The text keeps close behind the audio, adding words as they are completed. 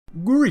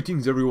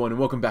Greetings everyone and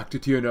welcome back to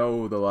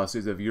TNO, the Lost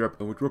Days of Europe,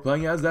 in which we're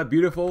playing as that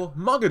beautiful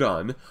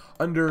Magadan,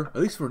 under, at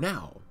least for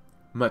now,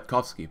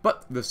 Matkovsky,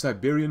 but the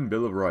Siberian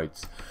Bill of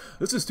Rights.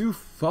 This is too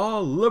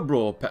far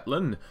liberal,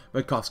 Petlin,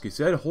 Matkovsky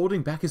said,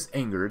 holding back his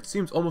anger. It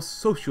seems almost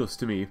socialist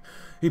to me.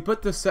 He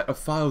put the set of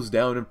files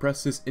down and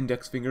pressed his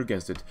index finger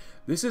against it.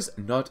 This is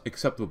not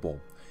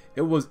acceptable.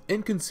 It was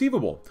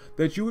inconceivable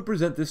that you would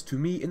present this to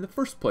me in the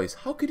first place.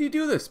 How could you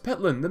do this?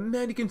 Petlin, the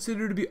man he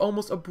considered to be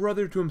almost a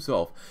brother to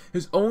himself,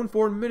 his own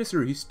foreign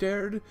minister. He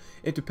stared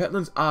into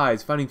Petlin's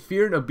eyes, finding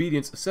fear and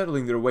obedience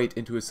settling their weight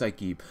into his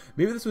psyche.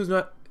 Maybe this was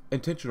not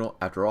intentional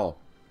after all.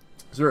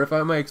 Sir, if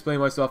I may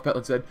explain myself,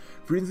 Petlin said,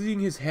 freezing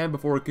his hand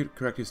before he could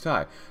correct his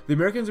tie. The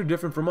Americans are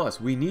different from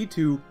us. We need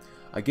to...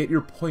 I get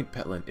your point,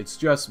 Petlin. It's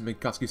just,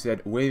 Matkovsky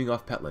said, waving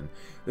off Petlin.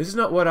 This is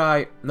not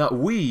what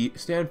we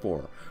stand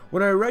for.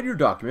 When I read your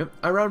document,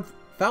 I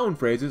found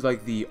phrases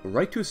like the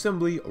right to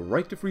assembly,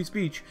 right to free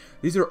speech.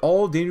 These are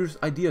all dangerous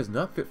ideas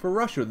not fit for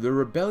Russia. The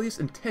rebellious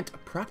intent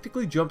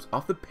practically jumps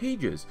off the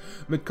pages.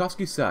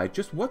 Matkovsky sighed.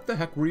 Just what the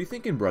heck were you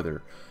thinking,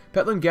 brother?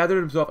 Petlin gathered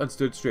himself and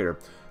stood straighter.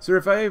 Sir,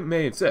 if I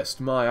may insist,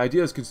 my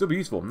ideas can still be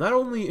useful, not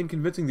only in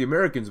convincing the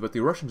Americans, but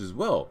the Russians as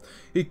well.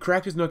 He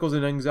cracked his knuckles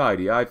in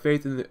anxiety. I have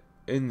faith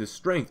in the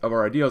strength of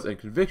our ideals and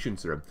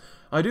convictions, sir.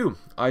 I do.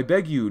 I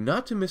beg you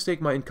not to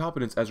mistake my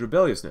incompetence as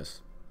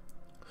rebelliousness.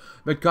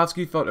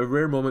 Matkovsky felt a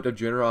rare moment of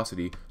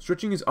generosity.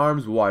 Stretching his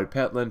arms wide,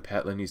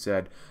 Petlin, he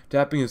said,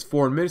 tapping his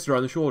foreign minister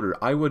on the shoulder.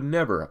 I would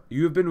never.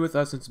 You have been with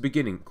us since the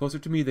beginning, closer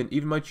to me than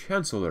even my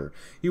chancellor.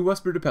 He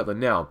whispered to Petlin,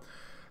 now,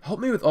 help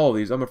me with all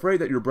these. I'm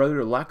afraid that your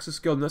brother lacks the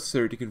skill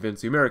necessary to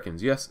convince the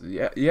Americans. Yes,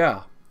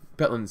 yeah,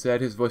 Petlin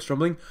said, his voice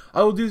trembling.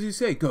 I will do as you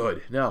say.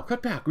 Good. Now,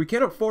 cut back. We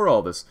cannot afford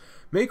all this.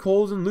 Make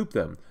holes and loop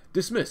them.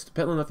 Dismissed.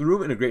 Petlin left the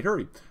room in a great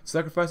hurry.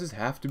 Sacrifices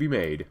have to be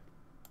made.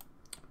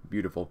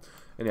 Beautiful.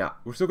 And yeah,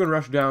 we're still going to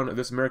rush down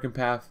this American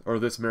path, or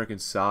this American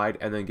side,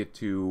 and then get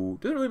to...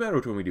 Doesn't really matter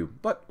which one we do,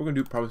 but we're going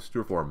to do Promise to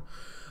Reform.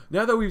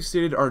 Now that we've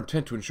stated our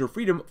intent to ensure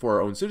freedom for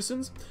our own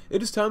citizens,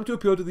 it is time to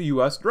appeal to the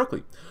U.S.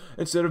 directly,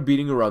 instead of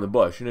beating around the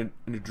bush. In an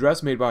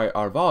address made by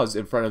Arvaz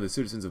in front of the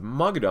citizens of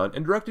Magadan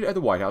and directed at the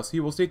White House, he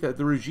will state that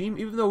the regime,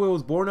 even though it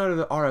was born out of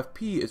the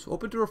RFP, is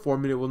open to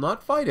reform and it will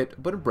not fight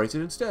it, but embrace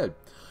it instead.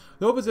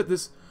 The hope is that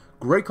this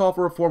great call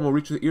for reform will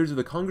reach the ears of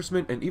the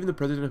congressman and even the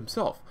president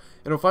himself,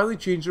 and will finally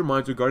change their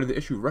minds regarding the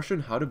issue of Russia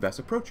and how to best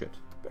approach it.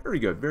 Very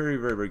good, very,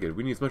 very, very good.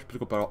 We need as much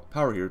political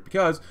power here,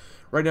 because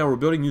right now we're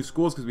building new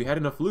schools because we had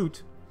enough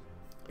loot,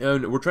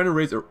 and we're trying to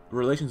raise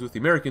relations with the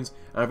Americans,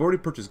 and I've already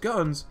purchased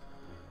guns,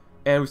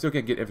 and we still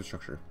can't get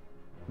infrastructure.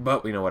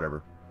 But, you know,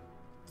 whatever.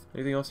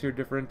 Anything else here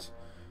different?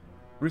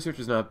 Research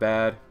is not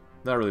bad.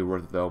 Not really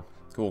worth it, though.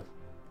 Cool.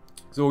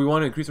 So we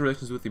want to increase our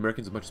relations with the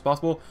Americans as much as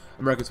possible.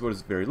 American support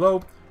is very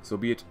low, so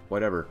be it,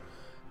 whatever.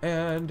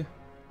 And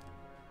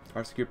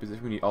our secure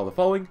position, we need all the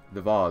following.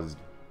 The Vazd.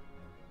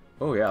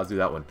 Oh yeah, let's do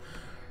that one.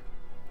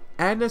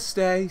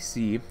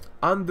 Anastasy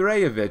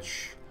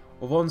Andreevich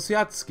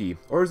Vonsiatsky,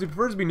 or as he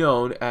prefers to be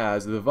known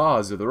as the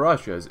Vaz of the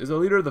Russias, is a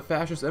leader of the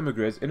fascist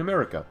emigres in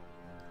America.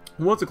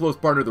 Once a close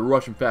partner of the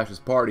Russian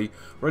Fascist Party,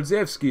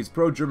 Radzievsky's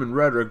pro-German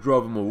rhetoric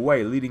drove him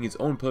away, leading his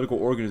own political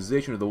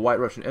organization of the White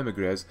Russian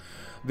emigres,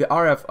 the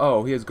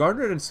RFO. He has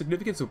garnered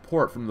significant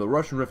support from the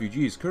Russian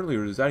refugees currently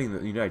residing in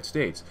the United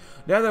States.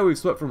 Now that we've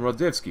split from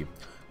Radzievsky,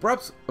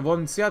 perhaps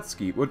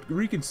Vonsiatsky would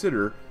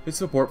reconsider his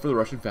support for the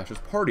Russian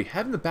Fascist Party.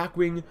 Having the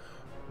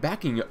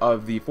backing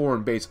of the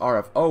foreign-based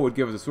RFO would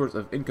give us a source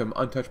of income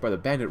untouched by the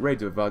bandit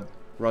raids of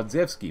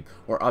Radzievsky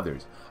or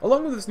others.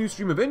 Along with this new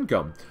stream of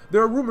income,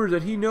 there are rumors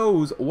that he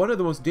knows one of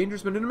the most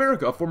dangerous men in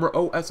America, a former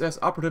OSS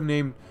operative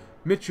named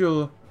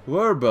Mitchell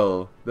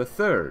WerBell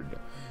III.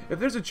 If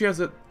there's a chance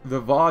that the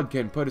VOD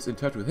can put us in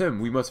touch with him,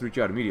 we must reach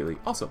out immediately.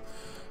 Awesome.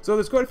 So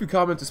there's quite a few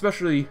comments,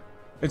 especially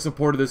in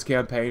support of this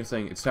campaign,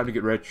 saying it's time to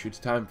get rich, it's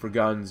time for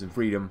guns and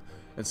freedom,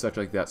 and such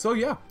like that. So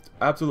yeah,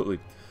 absolutely.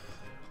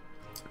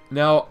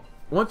 Now,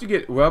 once you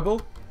get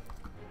WerBell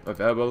the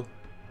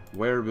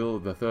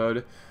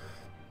III,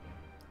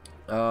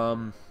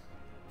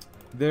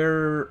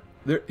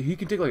 he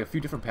can take like a few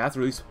different paths,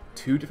 or at least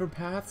 2 different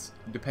paths,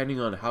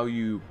 depending on how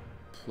you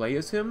play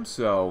as him.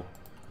 So,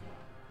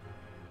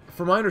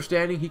 from my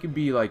understanding, he can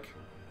be like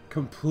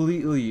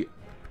completely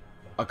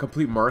a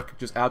complete merc,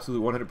 just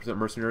absolute 100%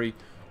 mercenary,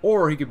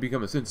 or he could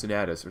become a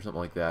Cincinnatus or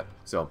something like that.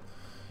 So,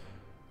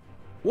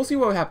 we'll see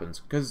what happens,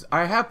 because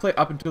I have played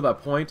up until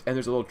that point, and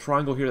there's a little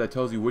triangle here that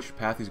tells you which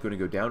path he's going to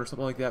go down or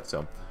something like that.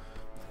 So,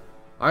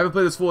 I haven't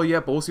played this fully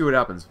yet, but we'll see what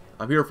happens.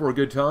 I'm here for a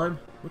good time,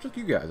 which like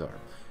you guys are.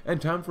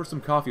 And time for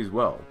some coffee as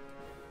well.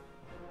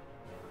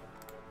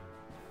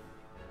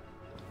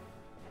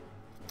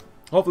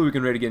 Hopefully we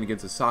can raid again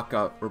against the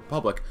Saka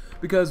Republic,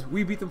 because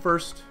we beat them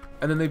first,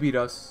 and then they beat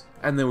us,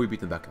 and then we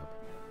beat them back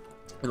up.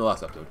 In the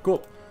last episode.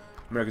 Cool.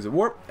 America's at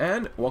war,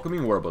 and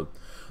welcoming WerBell.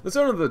 The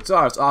son of the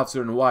Tsar's officer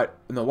in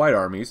the White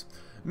armies,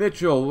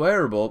 Mitchell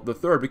WerBell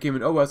III became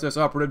an OSS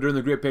operative during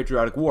the Great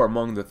Patriotic War.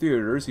 Among the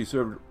theaters he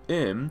served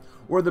in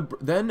were the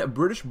then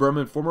British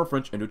Burma and former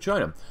French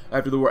Indochina.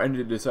 After the war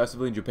ended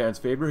decisively in Japan's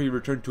favor, he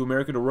returned to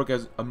America to work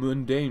as a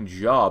mundane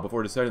job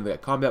before deciding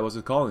that combat was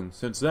his calling.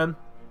 Since then,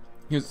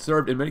 he has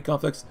served in many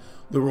conflicts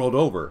the world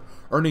over,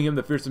 earning him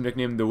the fearsome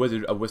nickname the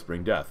Wizard of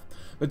Whispering Death.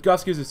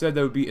 Matkovsky has said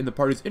that it would be in the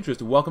party's interest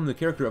to welcome the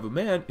character of a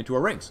man into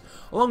our ranks.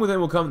 Along with him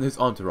will come his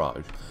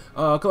entourage,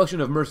 a collection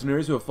of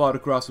mercenaries who have fought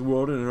across the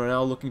world and are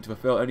now looking to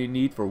fulfill any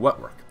need for wet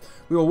work.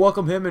 We will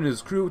welcome him and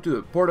his crew to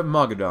the port of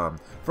Magadan.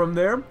 From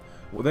there,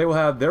 they will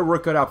have their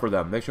work cut out for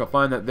them. They shall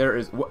find that there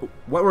is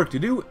wet work to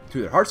do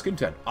to their heart's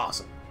content.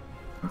 Awesome.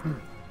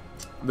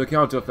 The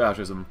Count of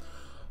Fascism.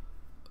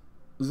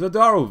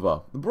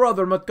 Zadarova, the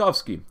brother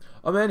Matkovsky,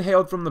 a man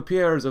hailed from the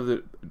piers of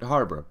the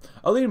harbor.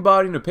 A lean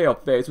body and a pale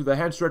face, with a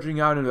hand stretching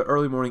out into the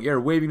early morning air,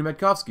 waving to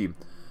Matkovsky.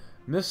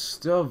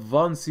 Mr.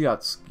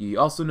 Vonsiatsky,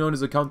 also known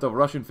as the Count of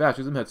Russian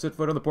Fascism, had set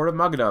foot on the port of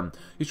Magadan.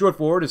 He strode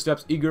forward, his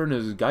steps eager and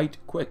his gait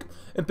quick,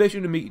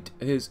 impatient to meet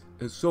his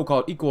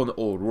so-called equal in the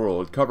old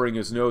world. Covering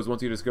his nose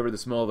once he discovered the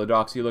smell of the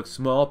docks, he looked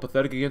small,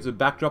 pathetic against the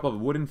backdrop of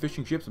wooden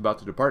fishing ships about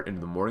to depart into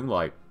the morning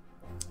light.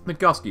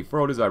 Matkovsky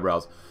furrowed his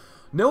eyebrows.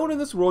 No one in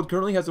this world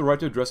currently has the right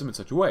to address him in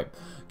such a way.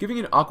 Giving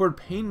an awkward,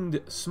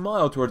 pained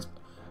smile towards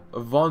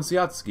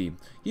Vonsiatsky,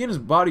 he and his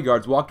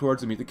bodyguards walked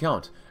towards to meet the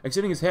Count.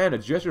 Extending his hand, a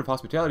gesture of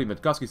hospitality,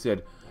 Matkovsky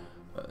said,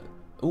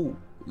 "Oh,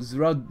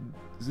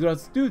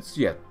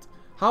 Zdravstvutyet.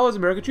 How has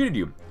America treated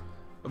you?"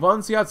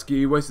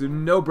 Vonsiatsky wasted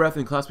no breath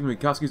in clasping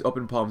Matkovsky's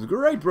open palms.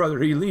 "Great, brother!"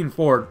 He leaned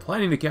forward,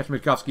 planning to catch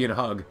Matkovsky in a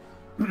hug.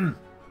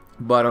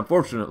 But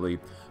unfortunately,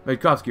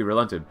 Matkovsky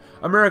relented.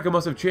 America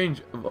must have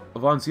changed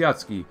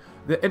Vonsiatsky.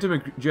 The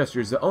intimate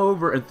gestures, the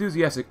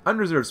over-enthusiastic,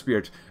 unreserved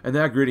spirit, and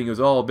that greeting was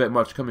all a bit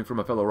much coming from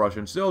a fellow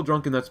Russian, still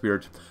drunk in that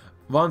spirit.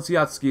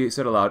 Vonsiatsky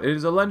said aloud, "It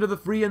is a land of the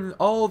free, and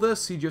all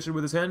this," he gestured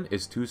with his hand,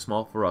 "is too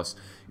small for us."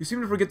 "You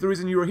seem to forget the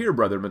reason you are here,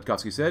 brother,"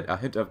 Matkovsky said, a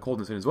hint of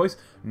coldness in his voice.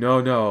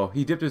 "No, no."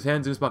 He dipped his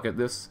hands in his pocket.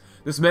 This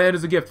man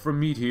is a gift from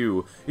me to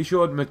you." He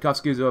showed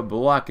Matkovsky a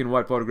black and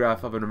white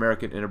photograph of an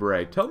American in a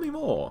beret. "Tell me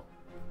more."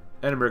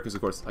 And America is,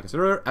 of course, like I said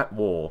earlier, at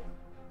war.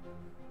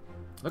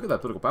 Look at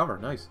that political power.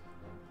 Nice.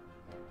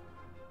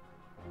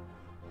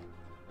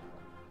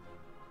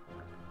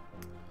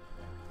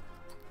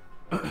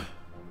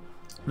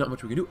 Not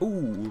much we can do.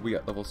 Ooh, we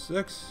got level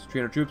 6.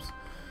 Trainer troops.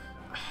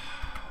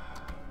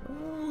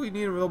 Oh, we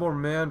need a little more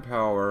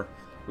manpower.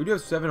 We do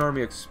have 7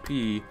 army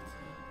XP.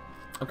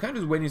 I'm kind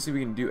of just waiting to see if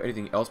we can do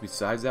anything else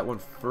besides that one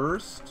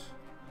first.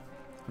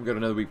 We've got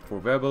another week for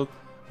WerBell.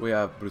 We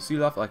have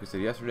Brusilov, like I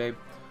said yesterday.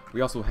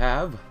 We also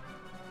have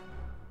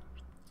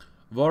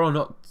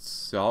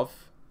Voronotsov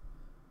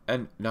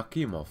and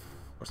Nakimov,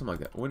 or something like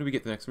that. When do we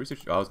get the next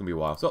research? Oh, it's going to be a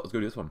while. So, let's go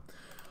do this one.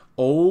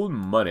 Old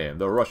Money,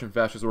 the Russian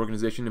fascist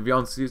organization of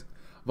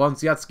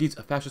Vonsiatsky's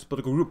fascist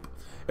political group,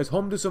 is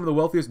home to some of the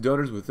wealthiest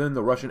donors within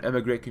the Russian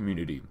emigre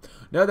community.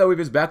 Now that we have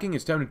his backing,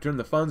 it's time to turn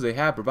the funds they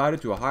have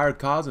provided to a higher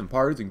cause and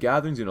parties and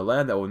gatherings in a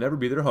land that will never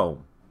be their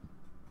home.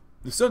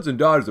 The sons and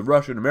daughters of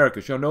Russia and America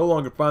shall no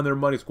longer find their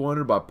money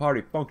squandered by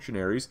party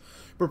functionaries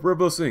for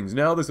frivolous things.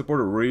 Now they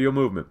support a real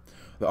movement.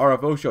 The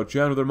RFO shall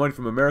channel their money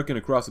from America and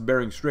across the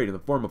Bering Strait in the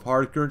form of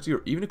hard currency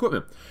or even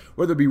equipment,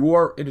 whether it be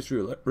war or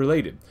industry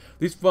related.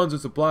 These funds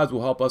and supplies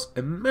will help us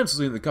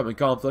immensely in the coming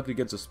conflict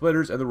against the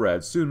Splitters and the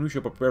Reds. Soon we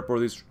shall prepare for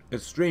these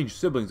estranged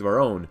siblings of our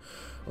own,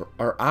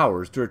 or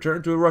ours, to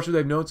return to a Russia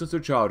they've known since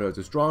their childhoods.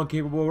 A strong,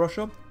 capable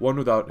Russia, one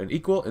without an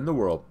equal in the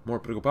world. More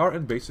political power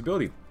and base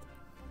stability.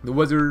 The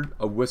Wizard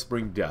of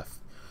Whispering Death.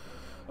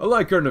 A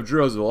light curtain of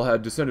drizzle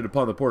had descended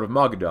upon the port of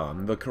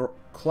Magadan. The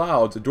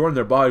clouds adorned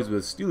their bodies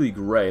with steely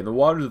gray, and the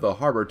waters of the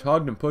harbor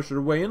tugged and pushed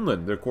their way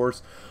inland, their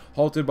course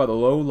halted by the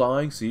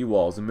low-lying sea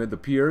walls. Amid the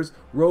piers,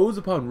 rows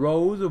upon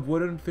rows of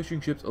wooden fishing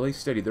ships lay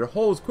steady, their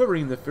hulls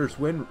quivering in the fierce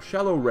wind,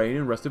 shallow rain,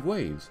 and restive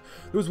waves.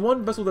 There was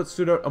one vessel that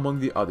stood out among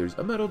the others,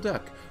 a metal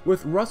deck,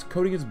 with rust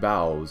coating its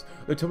bows.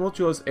 The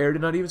tumultuous air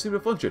did not even seem to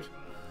flinch it.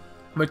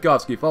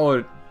 Matkovsky,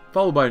 followed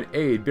by an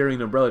aide bearing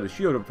an umbrella to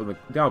shield him from the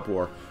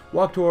downpour,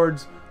 walked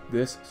towards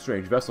this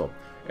strange vessel.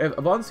 If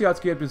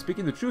Vonsiatsky had been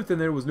speaking the truth, then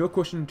there was no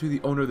question to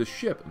the owner of the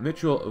ship,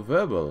 Mitchell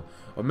WerBell,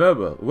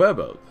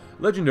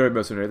 legendary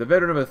mercenary, the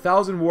veteran of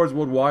 1,000 wars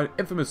worldwide,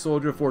 infamous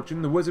soldier of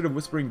fortune, the Wizard of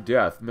Whispering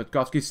Death.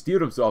 Matkovsky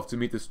steeled himself to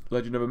meet this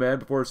legend of a man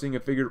before seeing a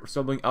figure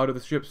stumbling out of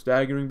the ship,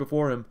 staggering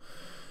before him.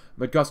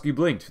 Matkovsky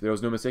blinked. There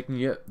was no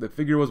mistaking it. The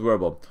figure was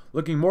WerBell,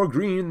 looking more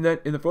green than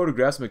in the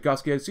photographs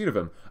Matkovsky had seen of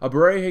him, a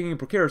beret hanging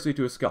precariously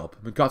to his scalp.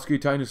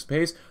 Matkovsky tightened his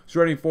pace,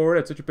 striding forward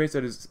at such a pace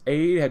that his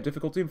aide had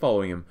difficulty in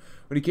following him.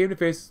 When he came to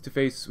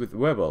face with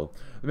WerBell,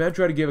 the man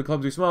tried to give a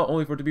clumsy smile,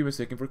 only for it to be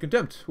mistaken for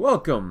contempt.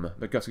 "Welcome,"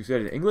 Matkovsky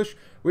said in English.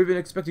 "We've been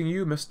expecting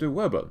you, Mr.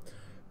 WerBell."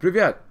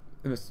 "Privyat,"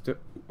 Mr.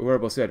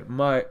 WerBell said.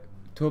 "My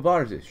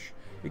tovarzysh."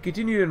 He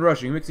continued in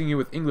Russian, mixing it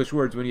with English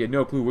words when he had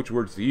no clue which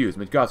words to use.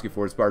 Matkovsky,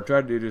 for his part,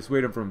 tried to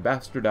dissuade him from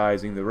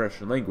bastardizing the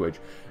Russian language,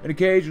 and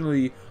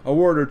occasionally a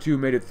word or two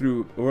made it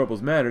through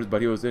WerBell's manners,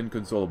 but he was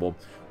inconsolable.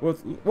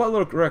 With what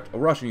little correct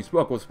Russian he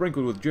spoke was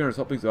sprinkled with generous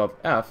helpings of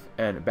F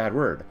and bad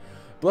word.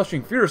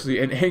 Blushing furiously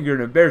in anger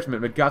and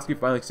embarrassment, Matkovsky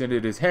finally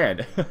extended his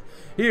hand.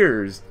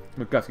 Here's,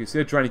 Matkovsky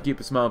said, trying to keep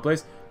a smile in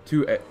place,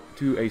 to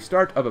a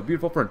start of a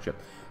beautiful friendship.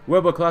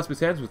 WerBell clasped his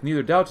hands with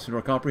neither doubt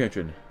nor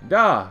comprehension.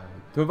 Da,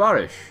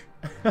 tovarish.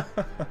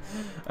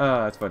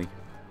 That's funny.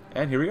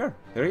 And here we are.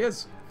 There he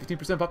is.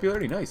 15%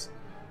 popularity. Nice.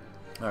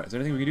 Alright, is there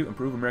anything we can do?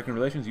 Improve American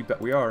relations? You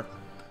bet we are.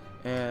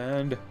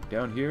 And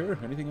down here,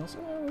 anything else?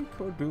 Oh, we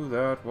could do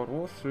that, but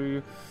we'll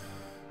see.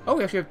 Oh,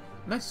 we actually have,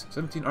 nice,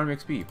 17 Army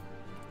XP.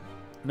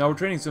 Now, we're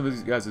training some of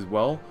these guys as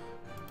well,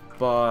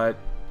 but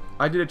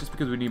I did it just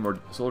because we need more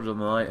soldiers on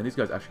the line, and these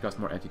guys actually cost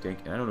more anti-tank,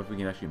 and I don't know if we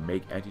can actually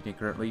make anti-tank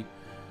currently.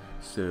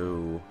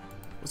 So,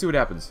 let's see what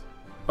happens.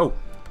 Oh,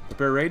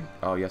 prepare raid?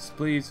 Oh, yes,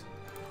 please.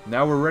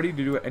 Now we're ready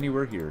to do it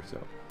anywhere here, so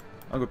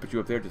I'm going to put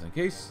you up there just in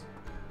case.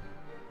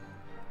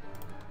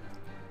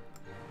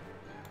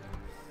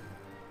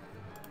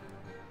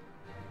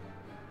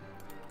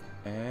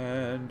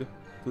 And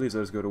please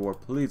let us go to war.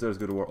 Please let us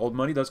go to war. Old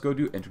money, let's go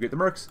do integrate the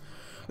mercs.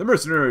 The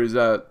mercenaries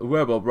at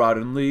WerBell brought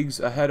in leagues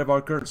ahead of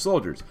our current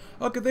soldiers.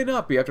 How could they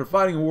not be? After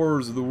fighting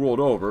wars of the world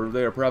over,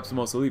 they are perhaps the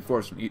most elite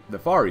force from the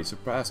Far East,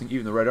 surpassing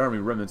even the Red Army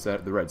remnants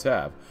that the Reds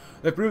have.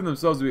 They've proven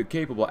themselves to be a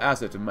capable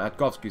asset to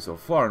Matkovsky so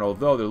far, and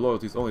although their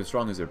loyalty is only as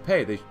strong as their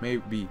pay, they may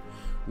be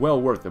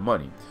well worth the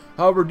money.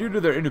 However, due to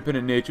their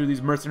independent nature,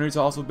 these mercenaries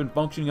have also been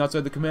functioning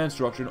outside the command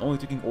structure and only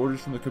taking orders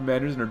from the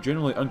commanders and are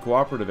generally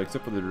uncooperative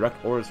except for the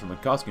direct orders from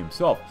Matkovsky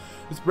himself.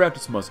 This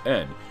practice must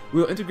end.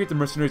 We will integrate the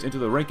mercenaries into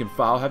the rank and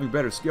file. Having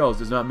better skills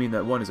does not mean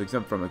that one is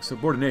exempt from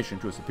subordination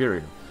to a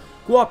superior.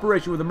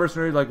 Cooperation with a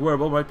mercenary like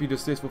WerBell might be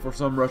distasteful for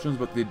some Russians,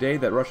 but the day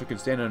that Russia can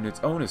stand on its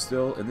own is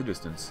still in the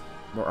distance.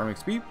 More Army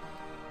XP.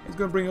 He's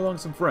going to bring along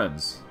some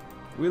friends.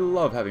 We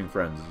love having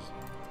friends.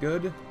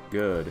 Good?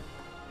 Good.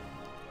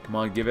 Come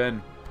on, give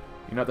in.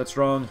 You're not that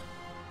strong.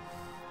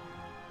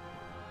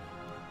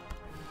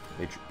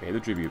 They pay the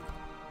tribute.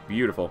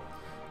 Beautiful.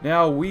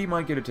 Now, we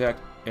might get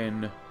attacked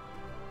in...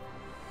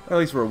 at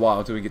least for a while,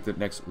 until we get the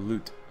next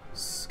loot.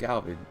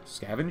 Scavenged?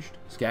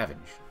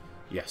 Scavenged.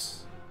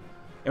 Yes.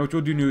 And which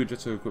we'll do new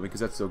just equipment, because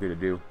that's so good to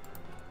do.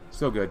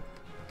 So good.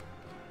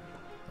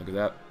 Look at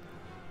that.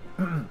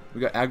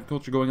 We got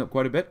agriculture going up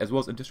quite a bit, as well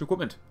as industrial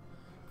equipment.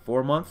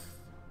 4 a month.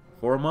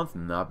 4 a month?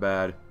 Not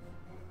bad.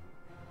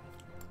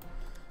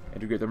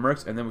 Integrate the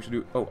mercs, and then we should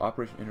do... oh,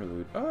 Operation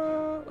Interlude.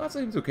 That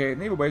seems okay.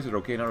 Naval bases are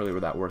okay, not really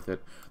that worth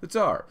it. The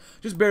Tsar.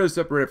 Just barely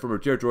separated from her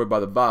territory by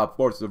the vile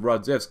forces of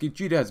Radzevsky,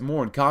 Cheetah has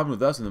more in common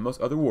with us than most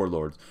other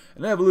warlords.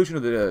 An evolution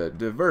of the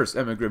diverse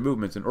emigrant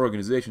movements and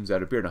organizations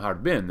that appear to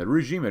have been. The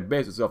regime had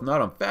based itself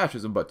not on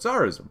fascism, but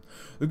Tsarism.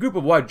 The group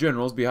of white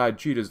generals behind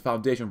Cheetah's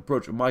foundation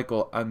approached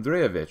Michael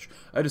Andreevich,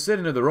 a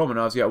descendant of the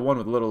Romanovs, yet one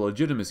with little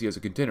legitimacy as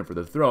a contender for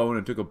the throne,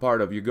 and took a part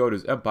of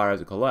Yagoda's empire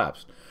as it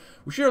collapsed.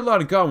 We share a lot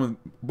in common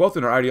both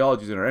in our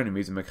ideologies and our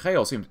enemies, and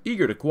Mikhail seems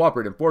eager to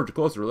cooperate and forge a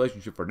closer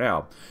relationship for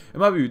now. It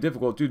might be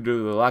difficult due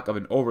to the lack of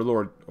an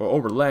overlord or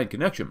overland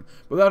connection,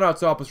 but that will not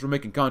stop us from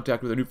making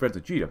contact with our new friends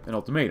at Cheetah, an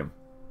ultimatum.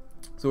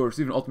 So we're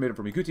receiving an ultimatum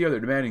from Yakutia. They're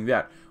demanding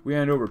that we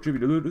hand over tribute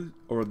to loot,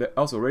 or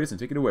also raid us and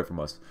take it away from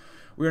us.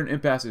 We are in an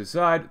impasse to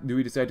decide. Do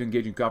we decide to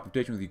engage in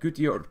confrontation with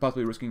Yakutia, or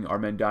possibly risking our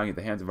men dying at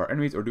the hands of our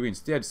enemies, or do we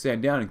instead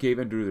stand down and cave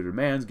in to their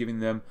demands, giving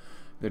them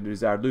the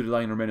desired loot,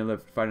 allowing our men to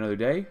live to fight another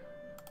day?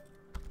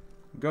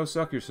 Go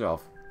suck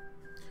yourself.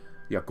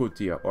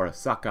 Yakutia, or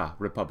Saka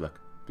Republic.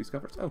 Please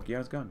cover. Oh,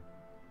 Kiana's gone.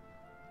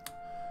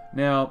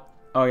 Now,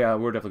 oh yeah,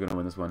 we're definitely going to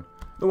win this one.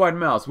 The White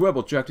Mouse.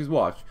 WerBell checked his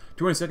watch.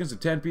 20 seconds to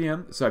 10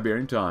 p.m.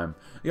 Siberian time.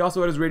 He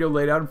also had his radio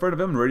laid out in front of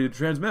him and ready to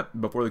transmit.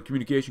 Before the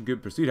communication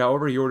could proceed,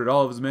 however, he ordered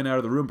all of his men out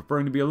of the room,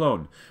 preferring to be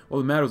alone.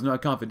 While the matter was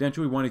not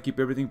confidential, he wanted to keep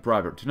everything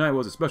private. Tonight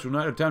was a special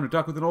night, a time to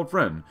talk with an old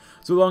friend.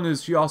 So long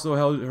as she also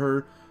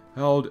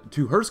held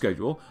to her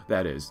schedule,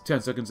 that is.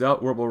 10 seconds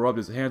out, WerBell rubbed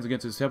his hands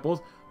against his temples.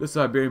 This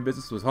Siberian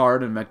business was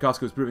hard, and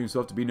Matkovsky was proving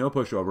himself to be no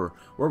pushover.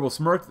 WerBell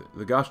smirked.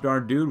 The gosh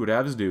darn dude would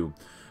have his due.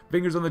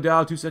 Fingers on the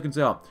dial, 2 seconds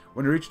out.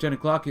 When he reached 10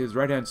 o'clock, his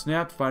right hand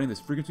snapped, finding this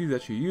frequency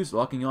that she used,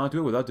 locking onto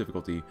it without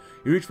difficulty.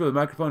 He reached for the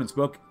microphone and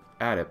spoke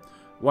at it.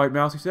 White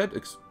Mouse, he said,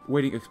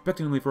 waiting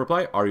expectantly for a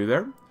reply. Are you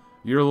there?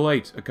 You're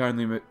late, a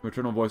kindly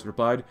maternal voice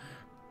replied.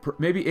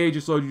 Maybe age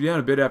has slowed you down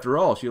a bit after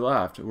all, she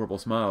laughed.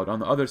 WerBell smiled. On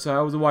the other side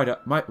was a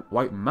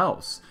white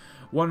mouse.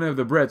 One of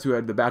the Brits who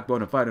had the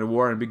backbone to fight in a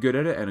war and be good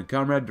at it, and a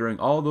comrade during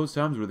all those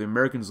times where the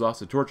Americans lost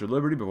the torch of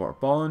liberty before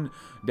falling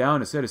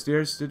down a set of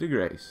stairs to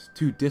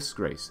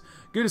disgrace.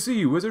 Good to see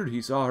you, wizard.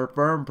 He saw her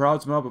firm,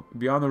 proud smile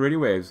beyond the radio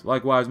waves.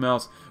 Likewise,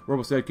 Mouse,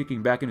 WerBell said,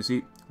 kicking back in his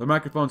seat, the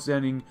microphone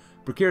standing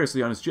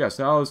precariously on his chest.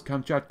 How's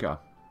Kamchatka?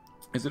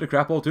 Is it a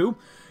crap hole too?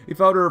 He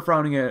felt her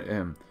frowning at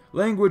him.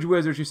 Language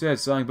wizard, she said,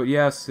 sighing, but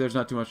yes, there's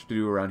not too much to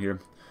do around here.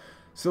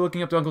 Still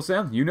looking up to Uncle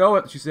Sam? You know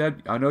it, she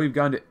said. I know you've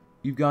gone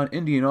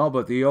Indian and all,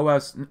 but the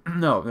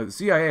the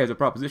CIA has a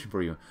proposition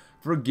for you.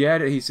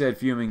 Forget it, he said,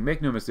 fuming.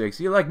 Make no mistakes.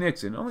 You like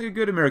Nixon. Only a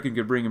good American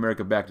could bring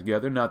America back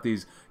together, not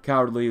these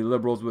cowardly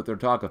liberals with their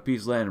talk of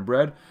peace, land, and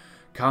bread.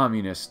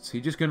 Communists.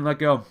 He just couldn't let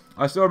go.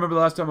 I still remember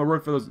the last time I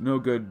worked for those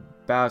no-good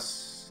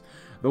bass.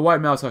 The White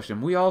Mouse hushed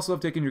him. We also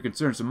have taken your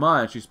concerns to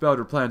mind. She spelled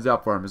her plans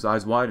out for him, his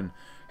eyes widened.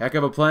 Heck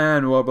of a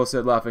plan, WerBell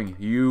said, laughing.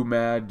 You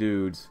mad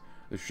dudes.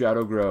 The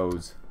shadow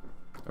grows.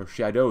 Or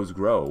shadows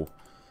grow.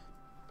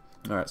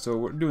 Alright, so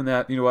we're doing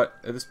that. You know what?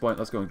 At this point,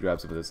 let's go and grab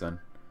some of this then.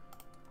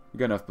 We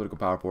got enough political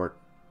power for it.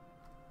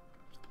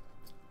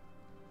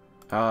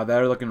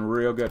 They're looking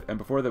real good. And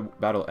before the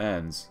battle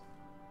ends...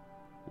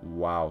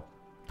 Wow.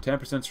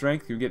 10%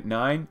 strength. Can we get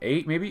 9?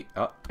 8 maybe?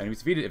 Oh,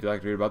 enemies defeated. If you'd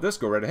like to read about this,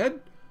 go right ahead.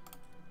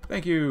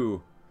 Thank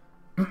you.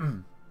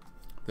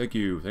 Thank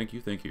you, thank you,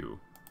 thank you.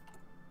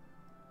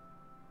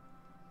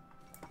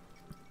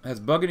 Has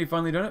Buggity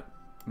finally done it?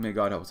 May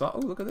God help us all. Oh,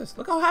 look at this.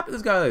 Look how happy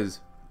this guy is.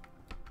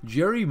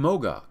 Jerry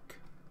Mogok.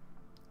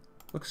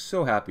 Looks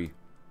so happy.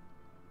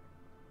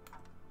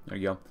 There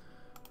you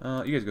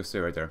go. You guys go stay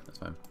right there. That's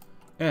fine.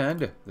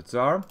 And the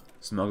Tsar,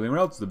 smuggling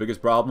routes. The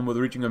biggest problem with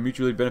reaching a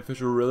mutually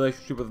beneficial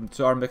relationship with the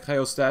Tsar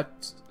Mikhail's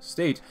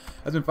state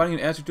has been finding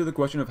an answer to the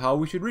question of how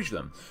we should reach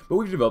them. But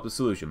we've developed a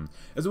solution.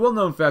 It's a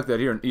well-known fact that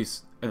here in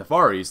the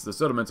Far East, the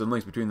settlements and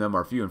links between them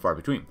are few and far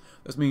between.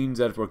 This means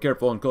that if we're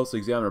careful and closely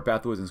examine our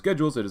pathways and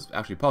schedules, it is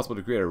actually possible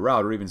to create a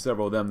route or even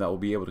several of them that will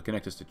be able to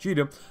connect us to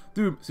Cheetah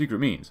through secret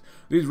means.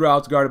 These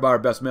routes, guarded by our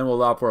best men, will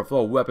allow for a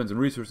flow of weapons and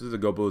resources that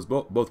go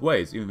both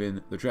ways,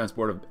 even the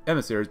transport of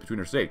emissaries between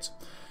our states.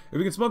 If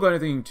we can smuggle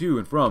anything to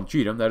and from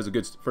Cheetah, that is a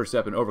good first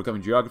step in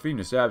overcoming geography and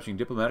establishing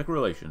diplomatic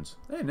relations.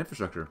 And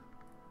infrastructure.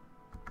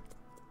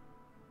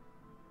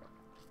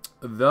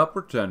 The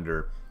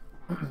Pretender.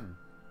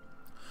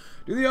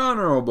 To the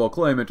honorable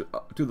claimant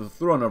to the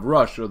throne of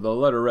Russia, the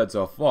letter read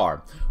so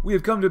far. We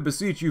have come to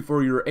beseech you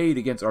for your aid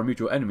against our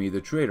mutual enemy,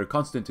 the traitor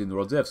Konstantin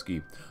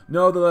Rodzewski.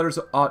 No, the letters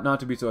ought not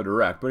to be so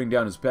direct. Putting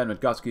down his pen,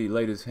 Matkovsky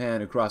laid his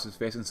hand across his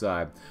face and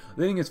sighed.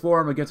 Leaning his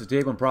forearm against the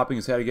table and propping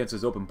his head against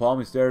his open palm,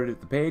 he stared at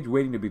the page,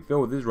 waiting to be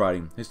filled with his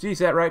writing. His tea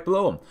sat right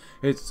below him,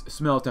 its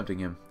smell tempting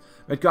him.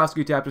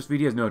 Matkovsky tapped his feet.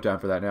 He has no time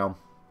for that now.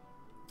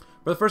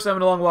 For the first time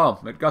in a long while,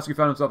 Matkovsky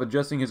found himself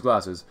adjusting his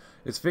glasses,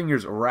 his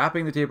fingers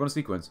wrapping the tape on a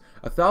sequence.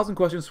 1,000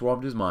 questions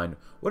swarmed his mind.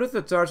 What if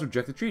the Tsars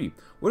reject the treaty?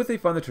 What if they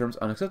find the terms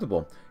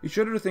unacceptable? He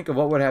shuddered to think of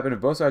what would happen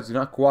if both sides did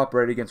not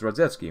cooperate against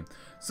Rodzewski.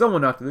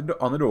 Someone knocked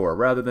on the door.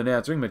 Rather than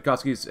answering,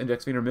 Matkovsky's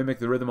index finger mimicked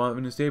the rhythm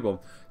on his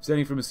table.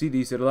 Standing from his seat,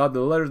 he said aloud,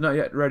 "The letter's not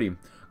yet ready."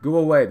 "Go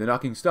away." The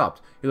knocking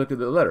stopped. He looked at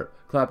the letter,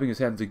 clapping his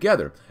hands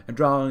together, and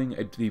drawing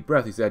a deep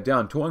breath, he sat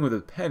down, toying with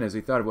his pen as he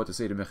thought of what to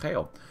say to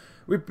Mikhail.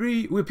 We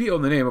appeal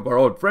in the name of our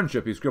old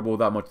friendship," he scribbled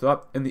without much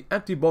thought, "in the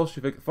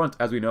anti-Bolshevik front,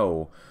 as we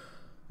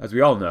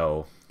all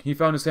know. He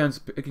found his hands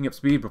picking up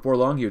speed. Before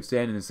long, he would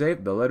stand in his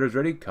safe. "The letter's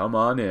ready. Come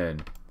on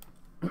in."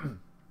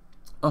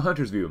 A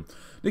hunter's view.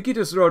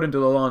 Nikita strode into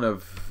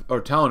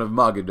the town of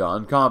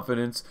Magadan,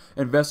 confidence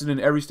invested in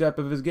every step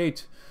of his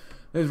gait.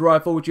 His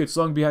rifle, which he had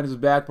slung behind his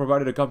back,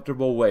 provided a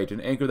comfortable weight, an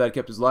anchor that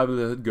kept his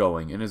livelihood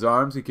going. In his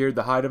arms, he carried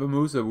the hide of a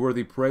moose, a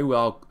worthy prey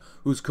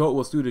whose coat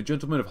will suit a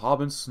gentleman of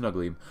Hobbins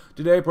snugly.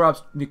 Today,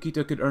 perhaps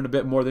Nikita could earn a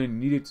bit more than he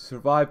needed to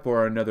survive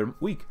for another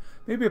week.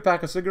 Maybe a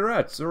pack of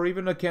cigarettes, or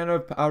even a can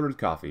of powdered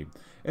coffee.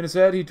 In his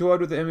head, he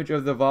toyed with the image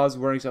of the vase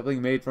wearing something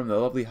made from the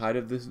lovely hide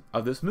of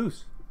this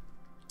moose.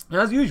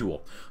 As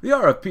usual, the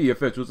RFP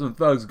officials and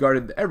thugs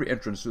guarded every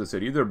entrance to the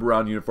city, their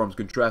brown uniforms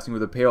contrasting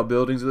with the pale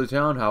buildings of the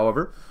town.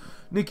 However,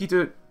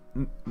 Nikita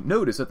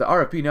noticed that the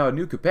RFP now had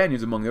new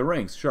companions among their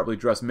ranks, sharply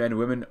dressed men and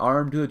women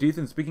armed to the teeth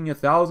and speaking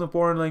 1,000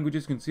 foreign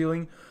languages,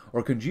 congealing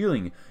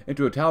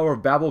into a Tower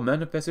of Babel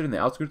manifested in the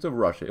outskirts of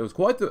Russia. It was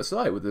quite the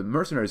sight, with the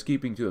mercenaries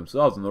keeping to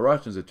themselves and the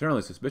Russians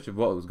eternally suspicious of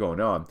what was going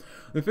on.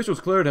 The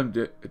officials cleared him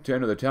to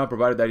enter the town,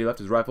 provided that he left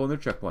his rifle in their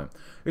checkpoint.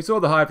 He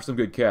sold the hide for some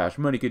good cash,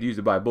 money he could use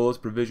to buy bullets,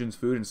 provisions,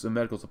 food, and some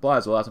medical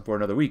supplies to last him for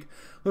another week.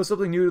 There was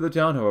something new to the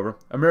town, however.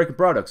 American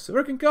products,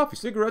 American coffee,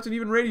 cigarettes, and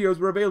even radios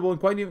were available and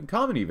quite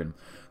common even.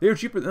 They were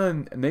cheaper than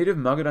native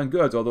Magadan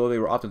goods, although they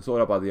were often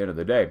sold out by the end of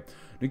the day.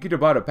 Nikita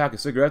bought a pack of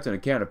cigarettes and a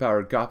can of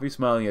powdered coffee.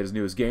 Smiling at his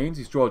newest gains,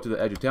 he strolled to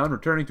the edge of town,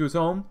 returning to his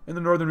home in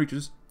the northern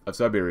reaches of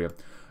Siberia.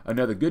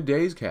 Another good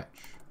day's catch.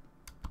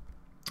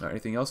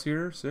 Anything else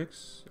here?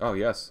 6? Oh,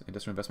 yes.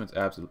 Industrial investments,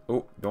 absolutely.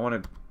 Oh, don't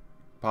want to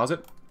pause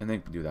it and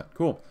then do that.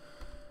 Cool.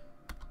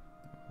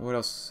 What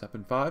else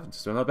happened? 5?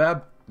 Still not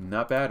bad.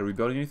 Not bad. Are we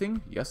building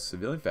anything? Yes,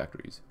 civilian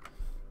factories.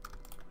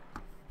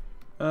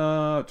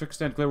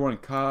 Turkestan, Clearwater,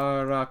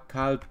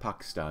 and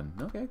Pakistan.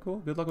 Okay, cool.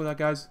 Good luck with that,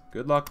 guys.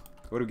 Good luck.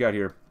 What do we got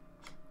here?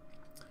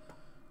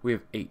 We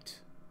have 8.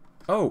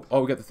 Oh,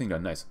 we got the thing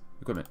done. Nice.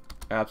 Equipment.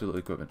 Absolutely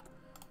equipment.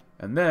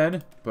 And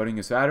then, putting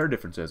aside our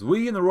differences,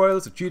 we and the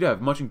Royalists of Cheetah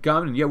have much in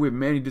common, and yet we have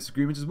many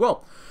disagreements as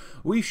well.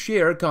 We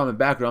share a common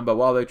background, but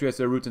while they trace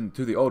their roots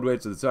into the old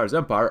ways of the Tsar's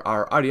empire,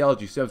 our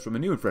ideology stems from a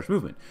new and fresh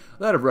movement,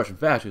 that of Russian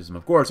fascism.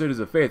 Of course, it is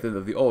the faith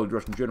of the old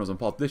Russian generals and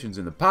politicians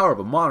in the power of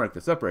a monarch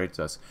that separates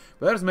us,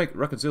 but that doesn't make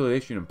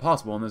reconciliation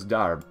impossible in this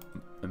dire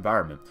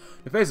environment.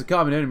 To face a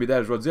common enemy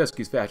that is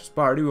Rodzewski's fascist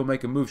party, we will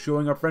make a move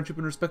showing our friendship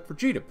and respect for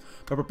Cheetah,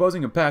 by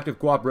proposing a pact of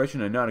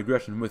cooperation and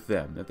non-aggression with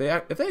them. If they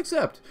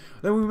accept,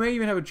 then we may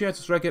even have a chance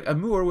to strike at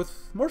Amur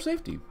with more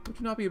safety, which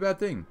would not be a bad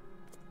thing.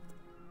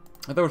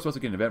 I thought we were supposed to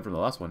get an event from the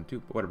last one,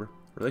 too, but whatever.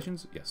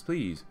 Relations? Yes,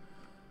 please.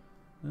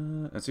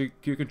 And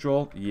secure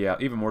control? Yeah,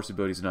 even more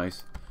stability is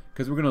nice.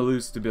 Because we're going to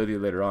lose stability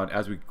later on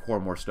as we core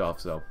more stuff,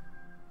 so.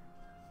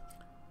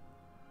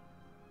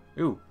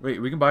 Ooh,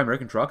 wait, we can buy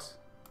American trucks?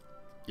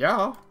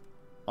 Yeah.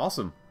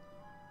 Awesome.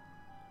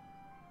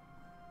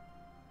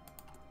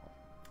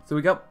 So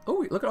we got...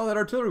 Oh, look at all that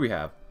artillery we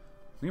have.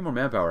 We need more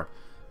manpower.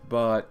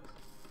 But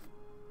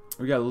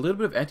we got a little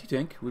bit of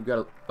anti-tank. We've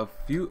got a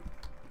few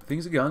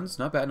things of guns.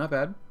 Not bad, not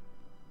bad.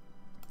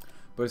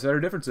 But it's our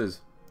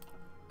differences.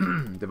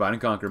 Divide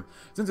and conquer.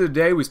 Since the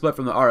day we split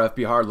from the RFP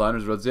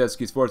hardliners,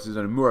 Rodzewski's forces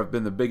on Amur have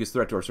been the biggest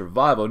threat to our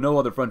survival. No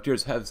other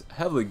frontiers have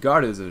heavily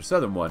guarded as their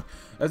southern one.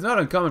 It's not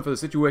uncommon for the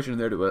situation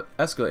there to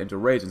escalate into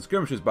raids and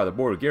skirmishes by the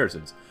border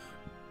garrisons.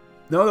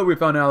 Now that we've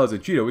found allies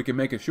in Cheeto, we can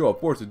make a show of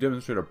force to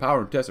demonstrate our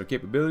power and test our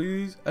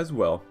capabilities as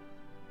well.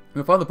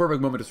 We found the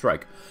perfect moment to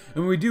strike.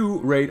 And when we do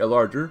a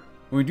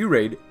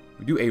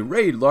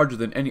raid larger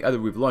than any other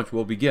we've launched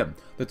will begin.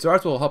 The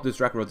Tsars will help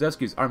distract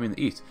Rodzewski's army in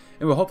the east,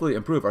 and will hopefully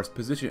improve our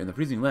position in the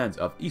freezing lands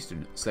of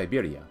eastern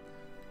Siberia.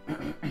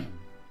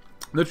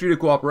 The treaty of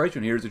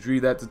cooperation here is a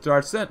treaty that the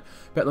Tsar sent.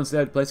 Petland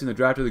said, placing the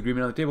draft of the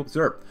agreement on the table.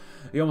 Sir,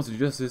 he almost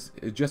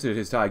adjusted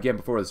his tie again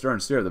before the stern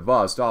stare of the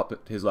vase stopped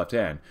his left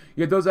hand.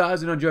 Yet those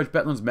eyes did not judge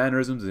Petland's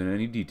mannerisms in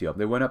any detail.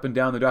 They went up and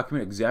down the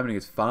document, examining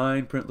its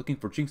fine print, looking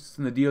for chinks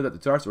in the deal that the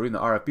Tsars, or even the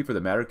RFP for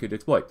the matter, could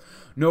exploit.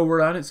 No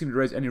word on it seemed to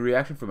raise any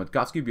reaction from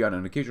Matkovsky beyond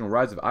an occasional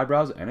rise of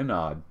eyebrows and a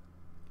nod.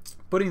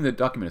 Putting the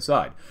document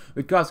aside,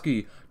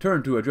 Matkovsky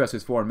turned to address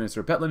his foreign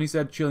minister. Petland, he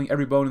said, chilling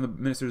every bone in the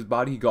minister's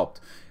body, he gulped.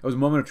 It was a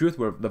moment of truth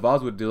where the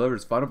vase would deliver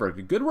his final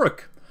verdict. Good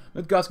work!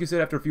 Matkovsky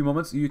said after a few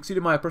moments, you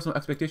exceeded my personal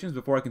expectations.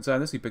 Before I can sign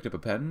this, he picked up a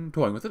pen,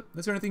 toying with it.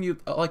 Is there anything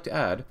you'd like to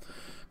add?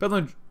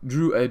 Petland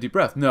drew a deep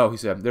breath. No, he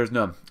said, there's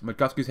none.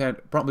 Matkovsky's hand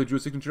promptly drew a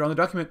signature on the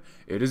document.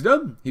 It is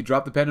done. He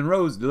dropped the pen and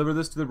rose. Deliver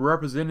this to the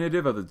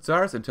representative of the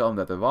Tsars and tell him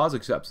that the vase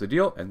accepts the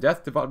deal and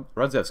death to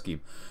Rodzewski.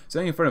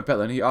 Standing in front of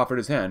Petland, he offered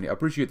his hand. I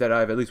appreciate that I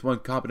have at least one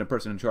competent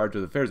person in charge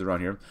of the affairs around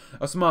here.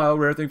 A smile,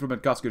 rare thing for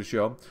Matkovsky to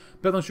show.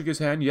 Petland shook his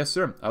hand. Yes,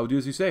 sir. I will do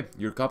as you say.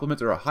 Your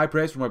compliments are a high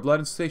praise for my blood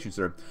and station,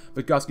 sir.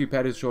 Matkovsky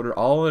patted his shoulder.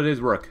 All it is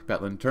work.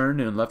 Petland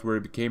turned and left where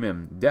he came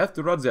in. Death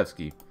to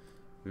Rodzewski.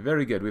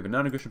 Very good. We have a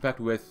non-aggression pact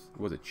with,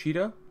 was it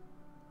Cheetah?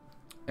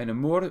 And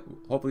Amur,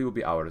 hopefully, will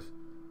be ours.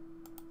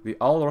 The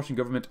All-Russian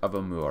Government of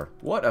Amur.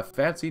 What a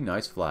fancy,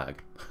 nice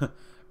flag.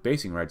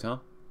 Basing rights, huh?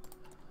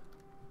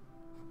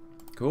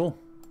 Cool.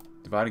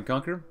 Divide and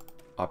conquer.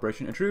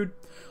 Operation Intrude.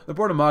 The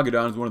port of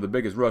Magadan is one of the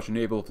biggest Russian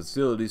naval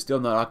facilities still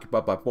not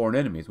occupied by foreign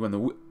enemies. When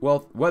the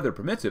weather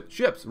permits it,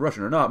 ships,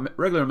 Russian or not,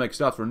 regularly make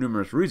stops for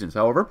numerous reasons.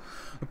 However,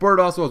 the port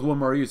also has one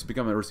more use to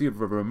become a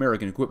receiver of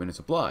American equipment and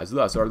supplies.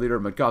 Thus, our leader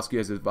Matkovsky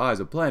has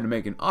advised a plan to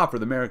make an offer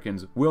the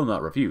Americans will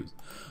not refuse.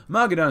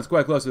 Magadan is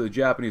quite close to the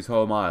Japanese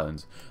home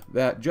islands,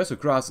 that just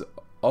across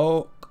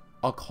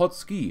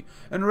Okhotsk,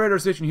 and a radar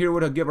station here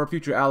would give our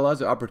future allies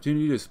the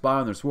opportunity to spy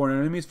on their sworn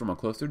enemies from a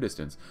closer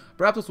distance.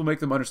 Perhaps this will make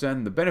them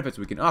understand the benefits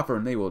we can offer,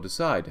 and they will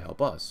decide to help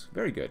us.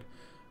 Very good.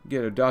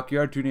 Get a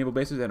dockyard, 2 naval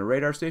bases, and a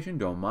radar station.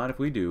 Don't mind if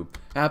we do.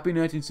 Happy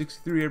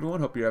 1963,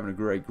 everyone. Hope you're having a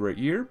great, great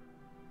year.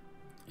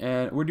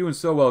 And we're doing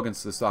so well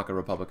against the Sakha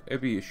Republic.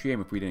 It'd be a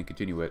shame if we didn't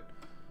continue it.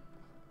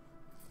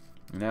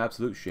 An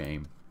absolute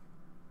shame.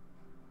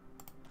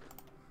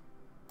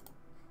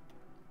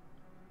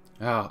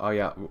 Oh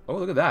yeah. Oh,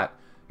 look at that.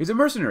 He's a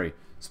mercenary.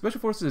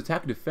 Special Forces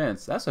attack and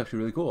defense. That's actually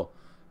really cool.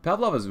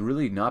 Pavlov is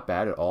really not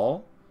bad at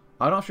all.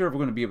 I'm not sure if we're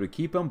going to be able to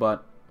keep him,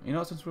 but, you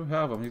know, since we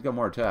have him, he's got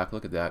more attack.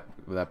 Look at that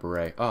with that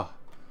beret. Oh,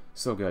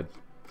 so good.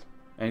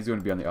 And he's going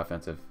to be on the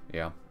offensive.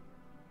 Yeah.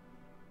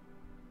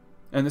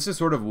 And this is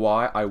sort of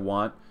why I